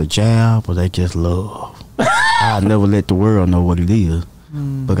if that's a jab or they just love. I'll never let the world know what it is.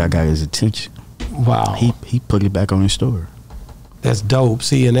 But I got his attention. Wow. He put it back on his story. That's dope.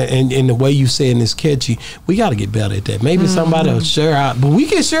 See, and the way you saying this catchy, we got to get better at that. Maybe somebody will share out, but we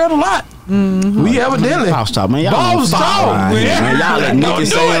get shared a lot. We evidently. Boss talk, man. Y'all Boss talk, man. Y'all let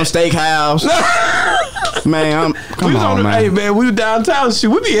niggas say on Steakhouse. Man, come on, man. Hey, man, we were downtown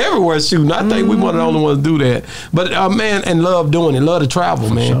shooting. We be everywhere shooting. I think we one of the only ones to do that. But, man, and love doing it. Love to travel,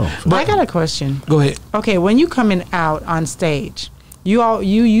 man. Sure. But I got a question. Go ahead. Okay, when you coming out on stage, you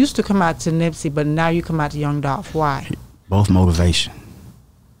used to come out to Nipsey, but now you come out to Young Dolph. Why? Both motivation.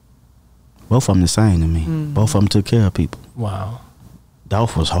 Both of them the same to me. Both of them took care of people. Wow.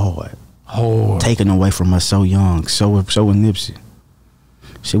 Dolph was hard. Hard. Taken away from us so young. So with Nipsey.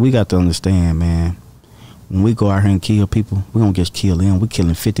 See, we got to understand, man. When we go out here and kill people, we don't just kill them. We're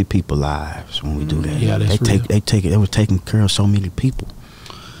killing 50 people lives when we do that. Yeah, that's real. They were taking care of so many people.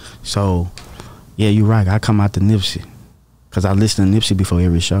 So, yeah, you're right. I come out to Nipsey because I listen to Nipsey before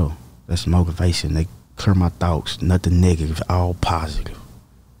every show. That's motivation. They clear my thoughts. Nothing negative, all positive.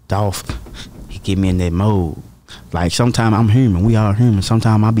 Dolph, he get me in that mode. Like, sometimes I'm human. We all human.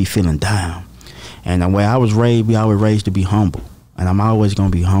 Sometimes I be feeling down. And the way I was raised, we always raised to be humble. And I'm always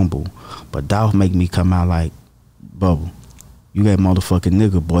going to be humble. But Dolph make me come out like, Bubba, you that motherfucking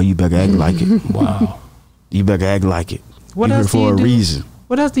nigga, boy. You better act like it. Wow. You better act like it. What you else here do for you a do? reason.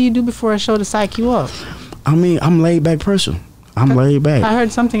 What else do you do before a show to psych you up? I mean, I'm laid back person. I'm laid back. I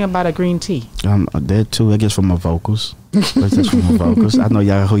heard something about a green tea. That too. I guess from my vocals. That's just from my vocals. I know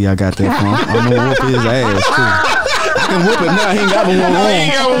y'all who y'all got that from. I'm gonna whoop his ass too. I can whoop it now. He ain't got one on. He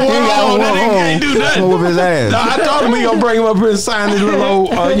ain't got one on. Can't do nothing. I'm gonna whoop his ass. No, I told him he gonna bring him up here and sign his little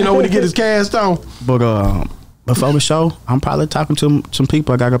old, you know, when he get his cast on. But before the show, I'm probably talking to some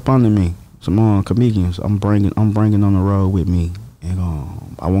people I got up under me. Some comedians I'm bringing on the road with me, and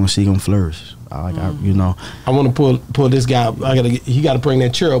I want to see them flourish. You know, I want to pull this guy. He got to bring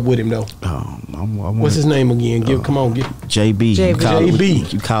that chair up with him though. What's his name again? Come on, JB.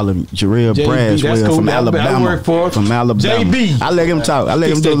 JB. You call him Jarrell Braswell cool. from Alabama. I work for him. From Alabama. JB. I let him talk. I let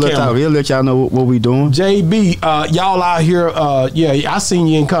him do a little talk. He'll let y'all know what we doing. JB, y'all out here. I seen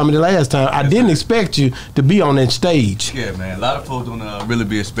you in comedy last time. I didn't expect you to be on that stage. Yeah, man. A lot of folks don't really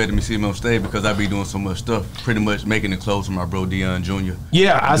be expecting me to see me on stage because I be doing so much stuff. Pretty much making it close for my bro DeSean Jr.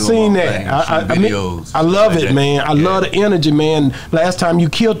 Yeah, I seen that. Videos, I love like it, that. man. I love the energy, man. Last time you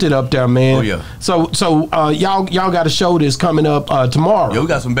killed it up there, man. Oh yeah. So y'all got a show that's coming up tomorrow. Yeah, we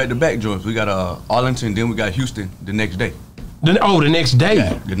got some back-to-back joints. We got Arlington, then we got Houston the next day. The next day.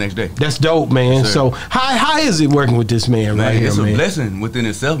 Yeah, the next day. That's dope, man. Yes, so how is it working with this man right here, it's man? a blessing within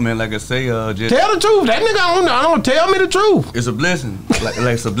itself, man. Like I say, just tell the truth. That nigga I don't tell me the truth. it's a blessing. like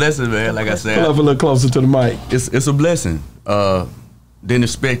it's a blessing, man. Like I said, Pull up a little closer to the mic. it's a blessing. Didn't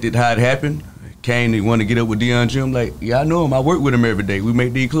expect it how it happened. Came to want to get up with DeSean Jr. Like, yeah, I know him. I work with him every day. We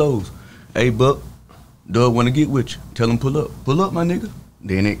make these clothes. Hey, Buck, Doug want to get with you. Tell him pull up, my nigga.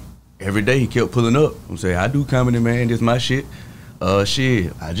 Then every day he kept pulling up. I'm saying, I do comedy, man. This my shit.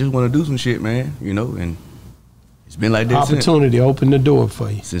 Shit, I just want to do some shit, man. You know, and it's been like that Opportunity opened the door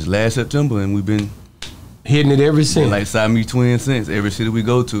for you since last September, and we've been hitting it ever since. Like Siamese twins since. Every city we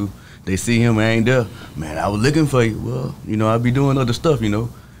go to, they see him, I ain't there. Man, I was looking for you. Well, you know, I be doing other stuff, you know.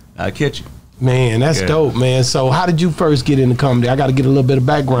 I catch you. Man, that's dope, man. So how did you first get into comedy? I got to get a little bit of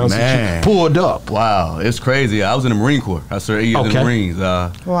background since you pulled up. Wow, it's crazy. I was in the Marine Corps. I served 8 years in the Marines.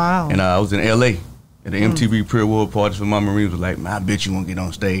 Wow. And I was in L.A. at the MTV pre-award party. So my Marines was like, man, I bet you won't get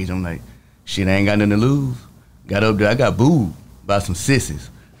on stage. I'm like, shit, I ain't got nothing to lose. Got up there, I got booed by some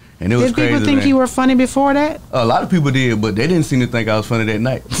sissies. And it was crazy. Did people think you were funny before that? A lot of people did, but they didn't seem to think I was funny that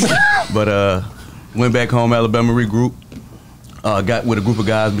night. But went back home, Alabama, regroup. Got with a group of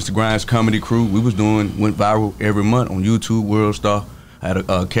guys, Mr. Grimes Comedy Crew. We went viral every month on YouTube, World Star. I had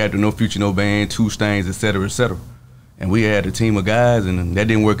a character, No Future, No Band, Two Stains, et cetera, et cetera. And we had a team of guys, and that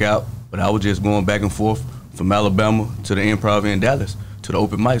didn't work out. But I was just going back and forth from Alabama to the Improv in Dallas to the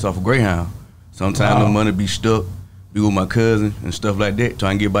open mics off of Greyhound. Sometimes the money be stuck, be with my cousin and stuff like that,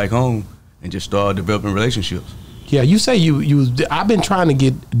 trying to get back home and just start developing relationships. Yeah, you say I've been trying to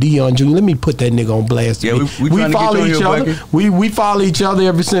get DeSean Jr. Let me put that nigga on blast. Yeah, we follow each other. We follow each other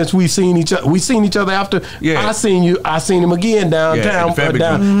ever since we seen each other. We seen each other after I seen you. I seen him again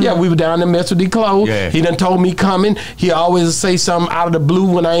downtown. Yeah, we were down there messing with the clothes. Yeah. He done told me coming. He always say something out of the blue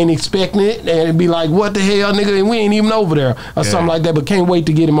when I ain't expecting it, and it'd be like, "What the hell, nigga? And we ain't even over there," or something like that. But can't wait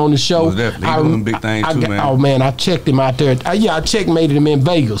to get him on the show. Most definitely, he doing big things too, man. Oh man, I checked him out there. I checkmated him in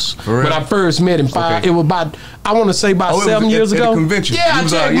Vegas when I first met him. It was about I want to say about 7 years ago. At the convention. Yeah, I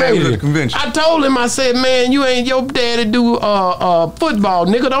checkmated him. I told him, I said, man, you ain't your daddy do football,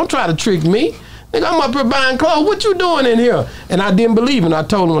 nigga. Don't try to trick me. Nigga, I'm up here buying clothes. What you doing in here? And I didn't believe him. I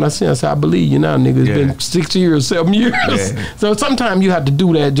told him when I said, I believe you now, nigga. It's been 6 years, 7 years. Yeah. So sometimes you have to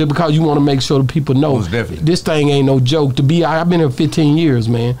do that just because you want to make sure the people know this thing ain't no joke. I've been here 15 years,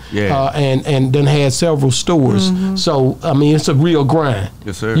 man. Yeah. And then had several stores. So, I mean, it's a real grind.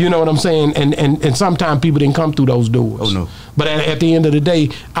 Yes, sir. You know what I'm saying? And sometimes people didn't come through those doors. Oh, no. But at the end of the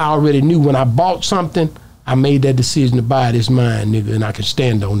day, I already knew when I bought something, I made that decision to buy this mine, nigga, and I can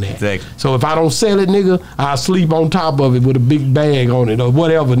stand on that. Exactly. So if I don't sell it, nigga, I'll sleep on top of it with a big bag on it or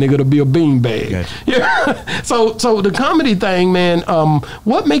whatever, nigga. It'll be a bean bag. Gotcha. Yeah. So the comedy thing, man.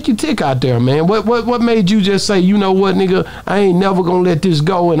 What make you tick out there, man? What made you just say, you know what, nigga, I ain't never gonna let this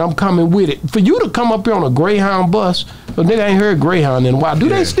go, and I'm coming with it. For you to come up here on a Greyhound bus, but nigga ain't heard Greyhound in a while. Do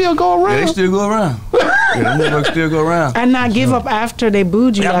they still go around? Yeah, they still go around. Yeah, them networks still go around. And not give up after they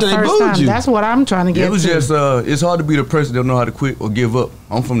booed you After that they first booed time. you. That's what I'm trying to get It was to. just, it's hard to be the person that don't know how to quit or give up.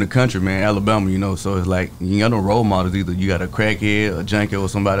 I'm from the country, man, Alabama, you know, so it's like, you ain't got no role models either. You got a crackhead, a junkie, or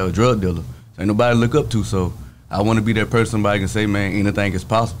somebody, or a drug dealer. Ain't nobody to look up to, so I want to be that person somebody can say, man, anything is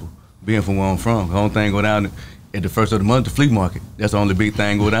possible, being from where I'm from. The only thing go down at the first of the month, the flea market. That's the only big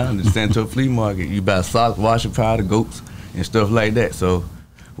thing go down, the Santo flea market. You buy socks, washing powder, goats, and stuff like that. So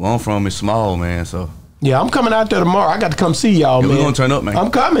where I'm from is small, man, so. Yeah, I'm coming out there tomorrow. I got to come see y'all, Yeah, man. we gonna turn up, man. I'm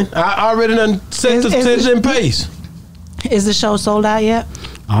coming. I already done set the in pace. Is the show sold out yet?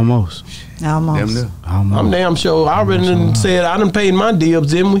 Almost. Almost. Damn near. I'm damn sure. I already done said I done paid my dibs,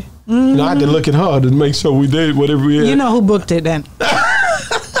 didn't we? You know, I had to look at her to make sure we did whatever we had. You know who booked it then.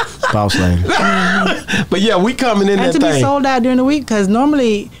 Boss lady. But yeah, we coming in And that to be thing. sold out during the week, because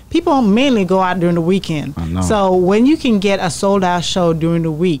normally people mainly go out during the weekend. I know. So when you can get a sold out show during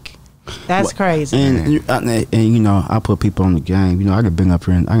the week, that's crazy. And you know, I put people on the game. You know, I could bring up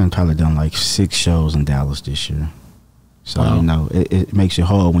here and I can probably done like 6 shows in Dallas this year. So Wow. you know, it makes you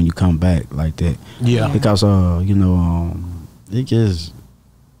hard when you come back like that. Yeah. Because you know, it just,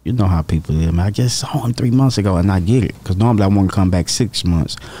 you know how people live. Man, I just saw him 3 months ago and I get it. Because normally I want to come back 6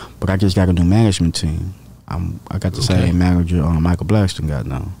 months, but I just got a new management team. I got the same manager Michael Blackston got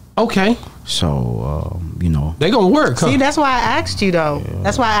now. Okay. So you know, They gonna work, huh? See, that's why I asked you though.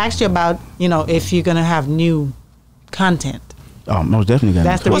 That's why I asked you about, you know, if you're gonna have new content. most definitely got.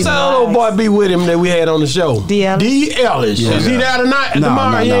 That's the What's reason that why little boy be with him that we had on the show? D. Ellis. D. Ellis. Yeah. Is he there tonight? No,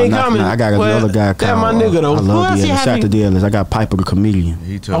 Tomorrow no, he no, ain't no, coming. no. I got Well, another guy called. That my nigga though. I Who love else D. you Ellis. Shout out to having? D. Ellis. I got Piper the Chameleon.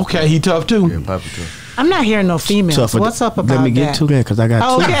 He tough. Okay, he tough too. Yeah, Piper tough. I'm not hearing no females. Tough, but What's up about that? Let me get to that because I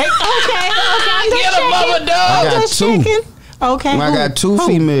got two. Okay. I'm just Get a Bubba checking. Dub. I got Just two. checking. Okay. I who? got 2 Who?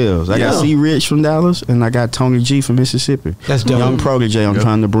 females. I got Yeah. C. Rich from Dallas, and I got Tony G from Mississippi. That's dope. Young protege I'm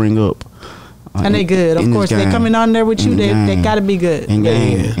trying to bring up. And they good. Of in this course, they game. coming on there with you. In the They game. gotta be good. And,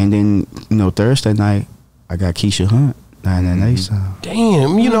 Yeah. and then, you know, Thursday night, I got Keisha Hunt, 998 sound.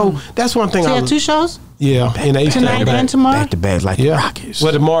 Damn, you know, that's one thing So you I have 2 shows Yeah, and they tonight and tomorrow. Back to back like the Yeah. Rockets.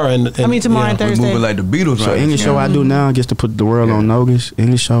 Well, tomorrow and I mean tomorrow yeah. and We Thursday. moving like the Beatles So right any now. show I do now, just to put the world on notice,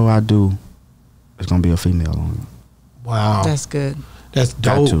 any show I do, it's gonna be a female on it. Wow, That's good. that's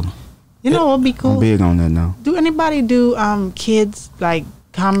Got dope. to. You know what would be I'm cool? big on that now. Do anybody do kids like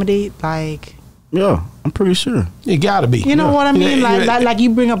comedy like? Yeah, I'm pretty sure. It gotta be. You know Yeah. what I mean? Yeah, Like you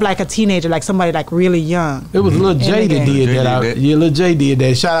bring up like a teenager, like somebody like really young. It was Lil J that game. did Jay that. did that. Yeah, Lil J did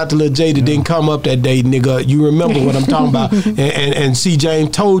that. Shout out to Lil J that didn't come up that day, nigga. You remember what I'm talking about. And C.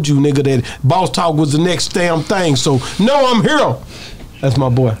 James told you, nigga, that Boss Talk was the next damn thing. So, no, I'm here. That's my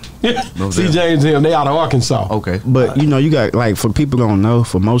boy. No C. doubt. James and him, they out of Arkansas. Okay. But you know, you got like for people don't know,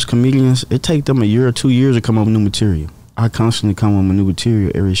 for most comedians, it take them a year or 2 years to come up with new material. I constantly come up with new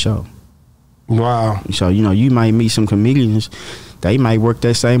material every show. Wow. So you know, you might meet some comedians, they might work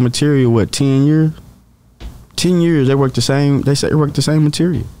that same material. What 10 years? 10 years they work the same. They say they work the same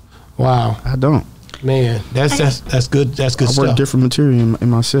material. Wow. I don't. Man, that's good. That's good I stuff. work different material in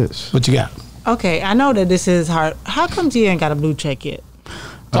my sets. What you got? Okay, I know that this is hard. How come you ain't got a blue check yet?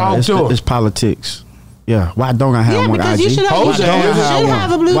 Talk to him. It's politics. Yeah. Why don't I have Yeah, one because IG? you should have, Why you should, don't I you have should one?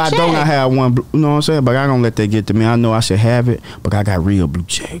 have a blue Why check. don't I have one? You know what I'm saying? But I don't let that get to me. I know I should have it, but I got real blue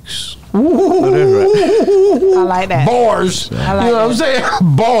checks. I like that. Bars. I like you know what I'm that.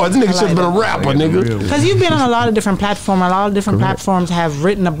 saying? Bars. This nigga should have been a that. rapper, Like the nigga. real- Because you've been on a lot of different platforms. A lot of different platforms have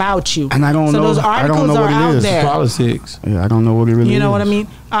written about you. And I don't so know- those I don't articles know are what it out is. there. Politics. Yeah, I don't know what it really is. You know what I mean?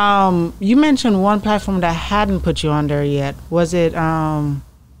 You mentioned one platform that hadn't put you on there yet. Was it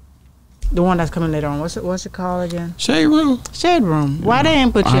the one that's coming later on? What's it called again? Shade Room. Shade Room. Why they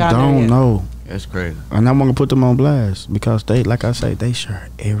ain't put you I on there don't yet? know. That's crazy. And I'm gonna put them on blast because they, like I say, they share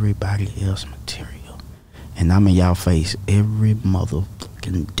everybody else material, and I'm in y'all face every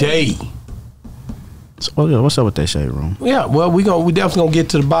motherfucking day. Day. So, what's up with that Shade Room? Yeah, well, we definitely gonna get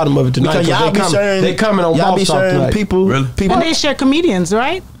to the bottom of it tonight. Because y'all be sharing, they coming on y'all be Boss Talk sharing tonight. people. Really? People. Well, they share comedians,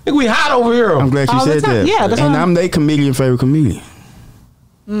 right? Think we hot over here. I'm glad you all the said time. that. Yeah, that's and what I'm their comedian favorite comedian.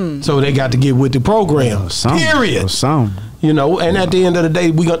 So they got to get with the program. Some, Period. Some. You know, and at the end of the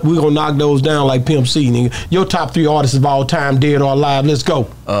day, we gonna knock those down like Pimp C, nigga. Your top 3 artists of all time, dead or alive. Let's go.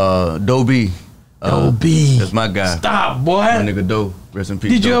 Doe B, Doe B. That's my guy. Stop, boy. My nigga Doe. Rest in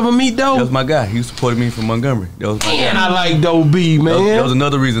peace. Did you ever meet Doe? That was my guy. He supported me from Montgomery. That was my Man, guy. I like Doe B, man. That was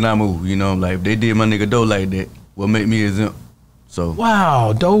another reason I moved. You know, like if they did my nigga Doe like that, what made me exempt. So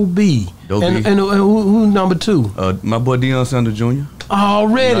wow, Doe B. Doe and, B. And who's number 2? My boy Deion Sanders Jr.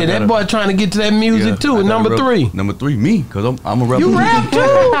 Already, that boy trying to get to that music too. And number 3. Number 3, me, cause I'm a rapper. You rap too?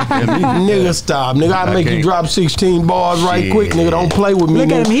 Yeah, me. Nigga, stop. Nigga, I make you drop 16 bars right quick. Nigga, don't play with me.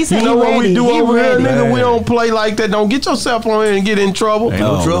 Look at nigga. him. He said you know he what ready. we do He over ready. here, nigga? We don't play like that. Don't get yourself on here and get in trouble. Ain't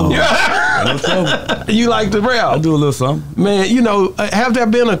no trouble. Yeah. Ain't no trouble. You like to rap? I do a little something. Man, you know, have there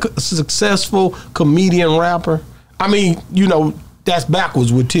been a successful comedian rapper? I mean, you know, that's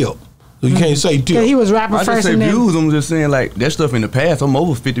backwards with Tip. So you can't say Tip. Yeah, he was rapping I just first say and then. views. I'm just saying like that stuff in the past. I'm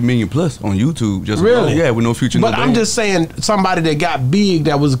over 50 million plus on YouTube. Just Really? Yeah, with no future. But no I'm band. just saying somebody that got big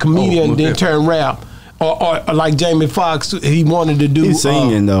that was a comedian most then turned rap. Or like Jamie Foxx, he wanted to do. He's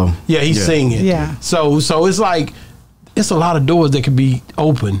singing though. Yeah, he's singing. Yeah. So it's like it's a lot of doors that could be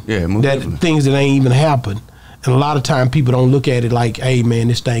open. Yeah, most that definitely. things that ain't even happen. And a lot of time people don't look at it like, hey man,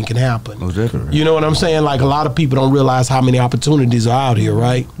 this thing can happen. Most definitely. You know what I'm saying? Like a lot of people don't realize how many opportunities are out here,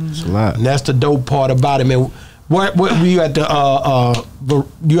 right? It's a lot. And that's the dope part about it, man. What you at the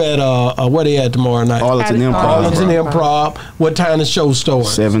you at where they at tomorrow night? Arlington Improv. Arlington Improv. What time the show start?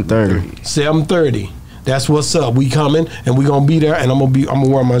 7:30. 7:30. That's what's up. We coming and we gonna be there, and I'm gonna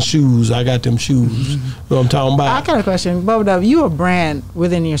wear my shoes. I got them shoes. You know what I'm talking I about? got a question. Bubba Dub, you a brand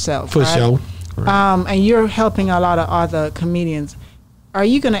within yourself. For right? sure. And you're helping a lot of other comedians. Are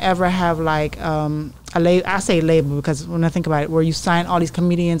you gonna ever have like a label? I say label because when I think about it, where you sign all these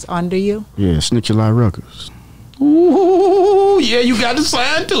comedians under you. Yeah, Snitch a Lot Records. Ooh, yeah, you got to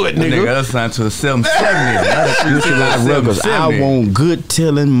sign to it, Nigga, nigga. got signed to a 770. Not a Snitch a Lot Records. I want good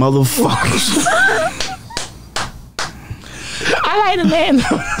telling motherfuckers. I like the name.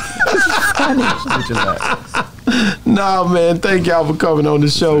 Nah, man. Thank y'all for coming on the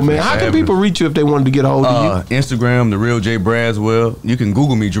show, man. How can people reach you if they wanted to get a hold of you? Instagram, The Real J Braswell. You can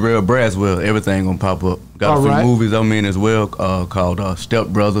Google me, Jarrell Braswell. Everything gonna pop up. Got a few movies I'm in as well called Step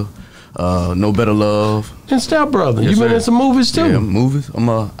Brother, No Better Love. And Step Brother. Yes, you been sir. in some movies too? Yeah, movies. I'm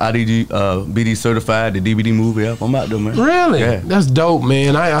IDG BD certified, the DVD movie. I'm out there, man. Really? Yeah. That's dope,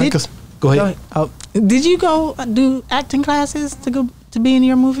 man. Go ahead. Oh, did you go do acting classes to be in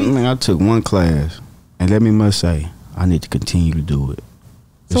your movie? Man, I took one class, and let me must say, I need to continue to do it.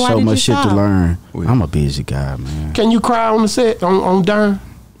 So There's why so did much you shit to stop? learn. I'm a busy guy, man. Can you cry on the set on Darn?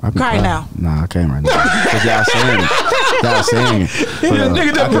 I can Cry now. Nah, I can't right now. Cause y'all saying it. Y'all saying it. But,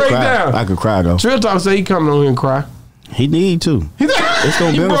 Nigga, that I could break cry. down. I could cry though. Trill Talk say he coming on here and cry. He need to. It's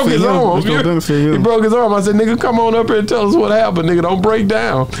gonna He broke benefit his him. arm. It's gonna benefit He him. broke his arm. I said, nigga, come on up here and tell us what happened. Nigga, don't break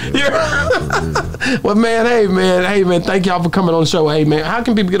down. Yeah. Well, man, hey, man, thank y'all for coming on the show. Hey, man, how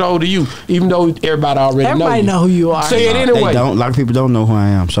can people get a hold of you, even though everybody already Everybody know who you are. Say it anyway. They don't. A lot of people don't know who I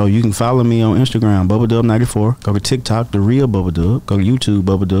am. So you can follow me on Instagram, Bubba Dub 94. Go to TikTok, The Real Bubba Dub. Go to YouTube,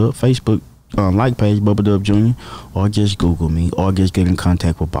 Bubba Dub. Facebook, like page, Bubba Dub Jr. Or just Google me. Or just get in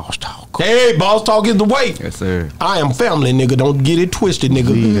contact with Boss Talk. Hey, Boss Talk is the way. Yes, sir. I am family, nigga. Don't get it twisted, nigga.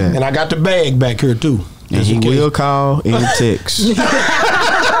 Believe that. And I got the bag back here, too. And he will call and text.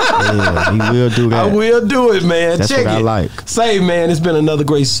 Yeah, he will do that. I will do it, man. That's Check what it. I like. Say, man, it's been another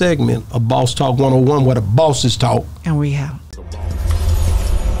great segment of Boss Talk 101, where the bosses talk. And we have.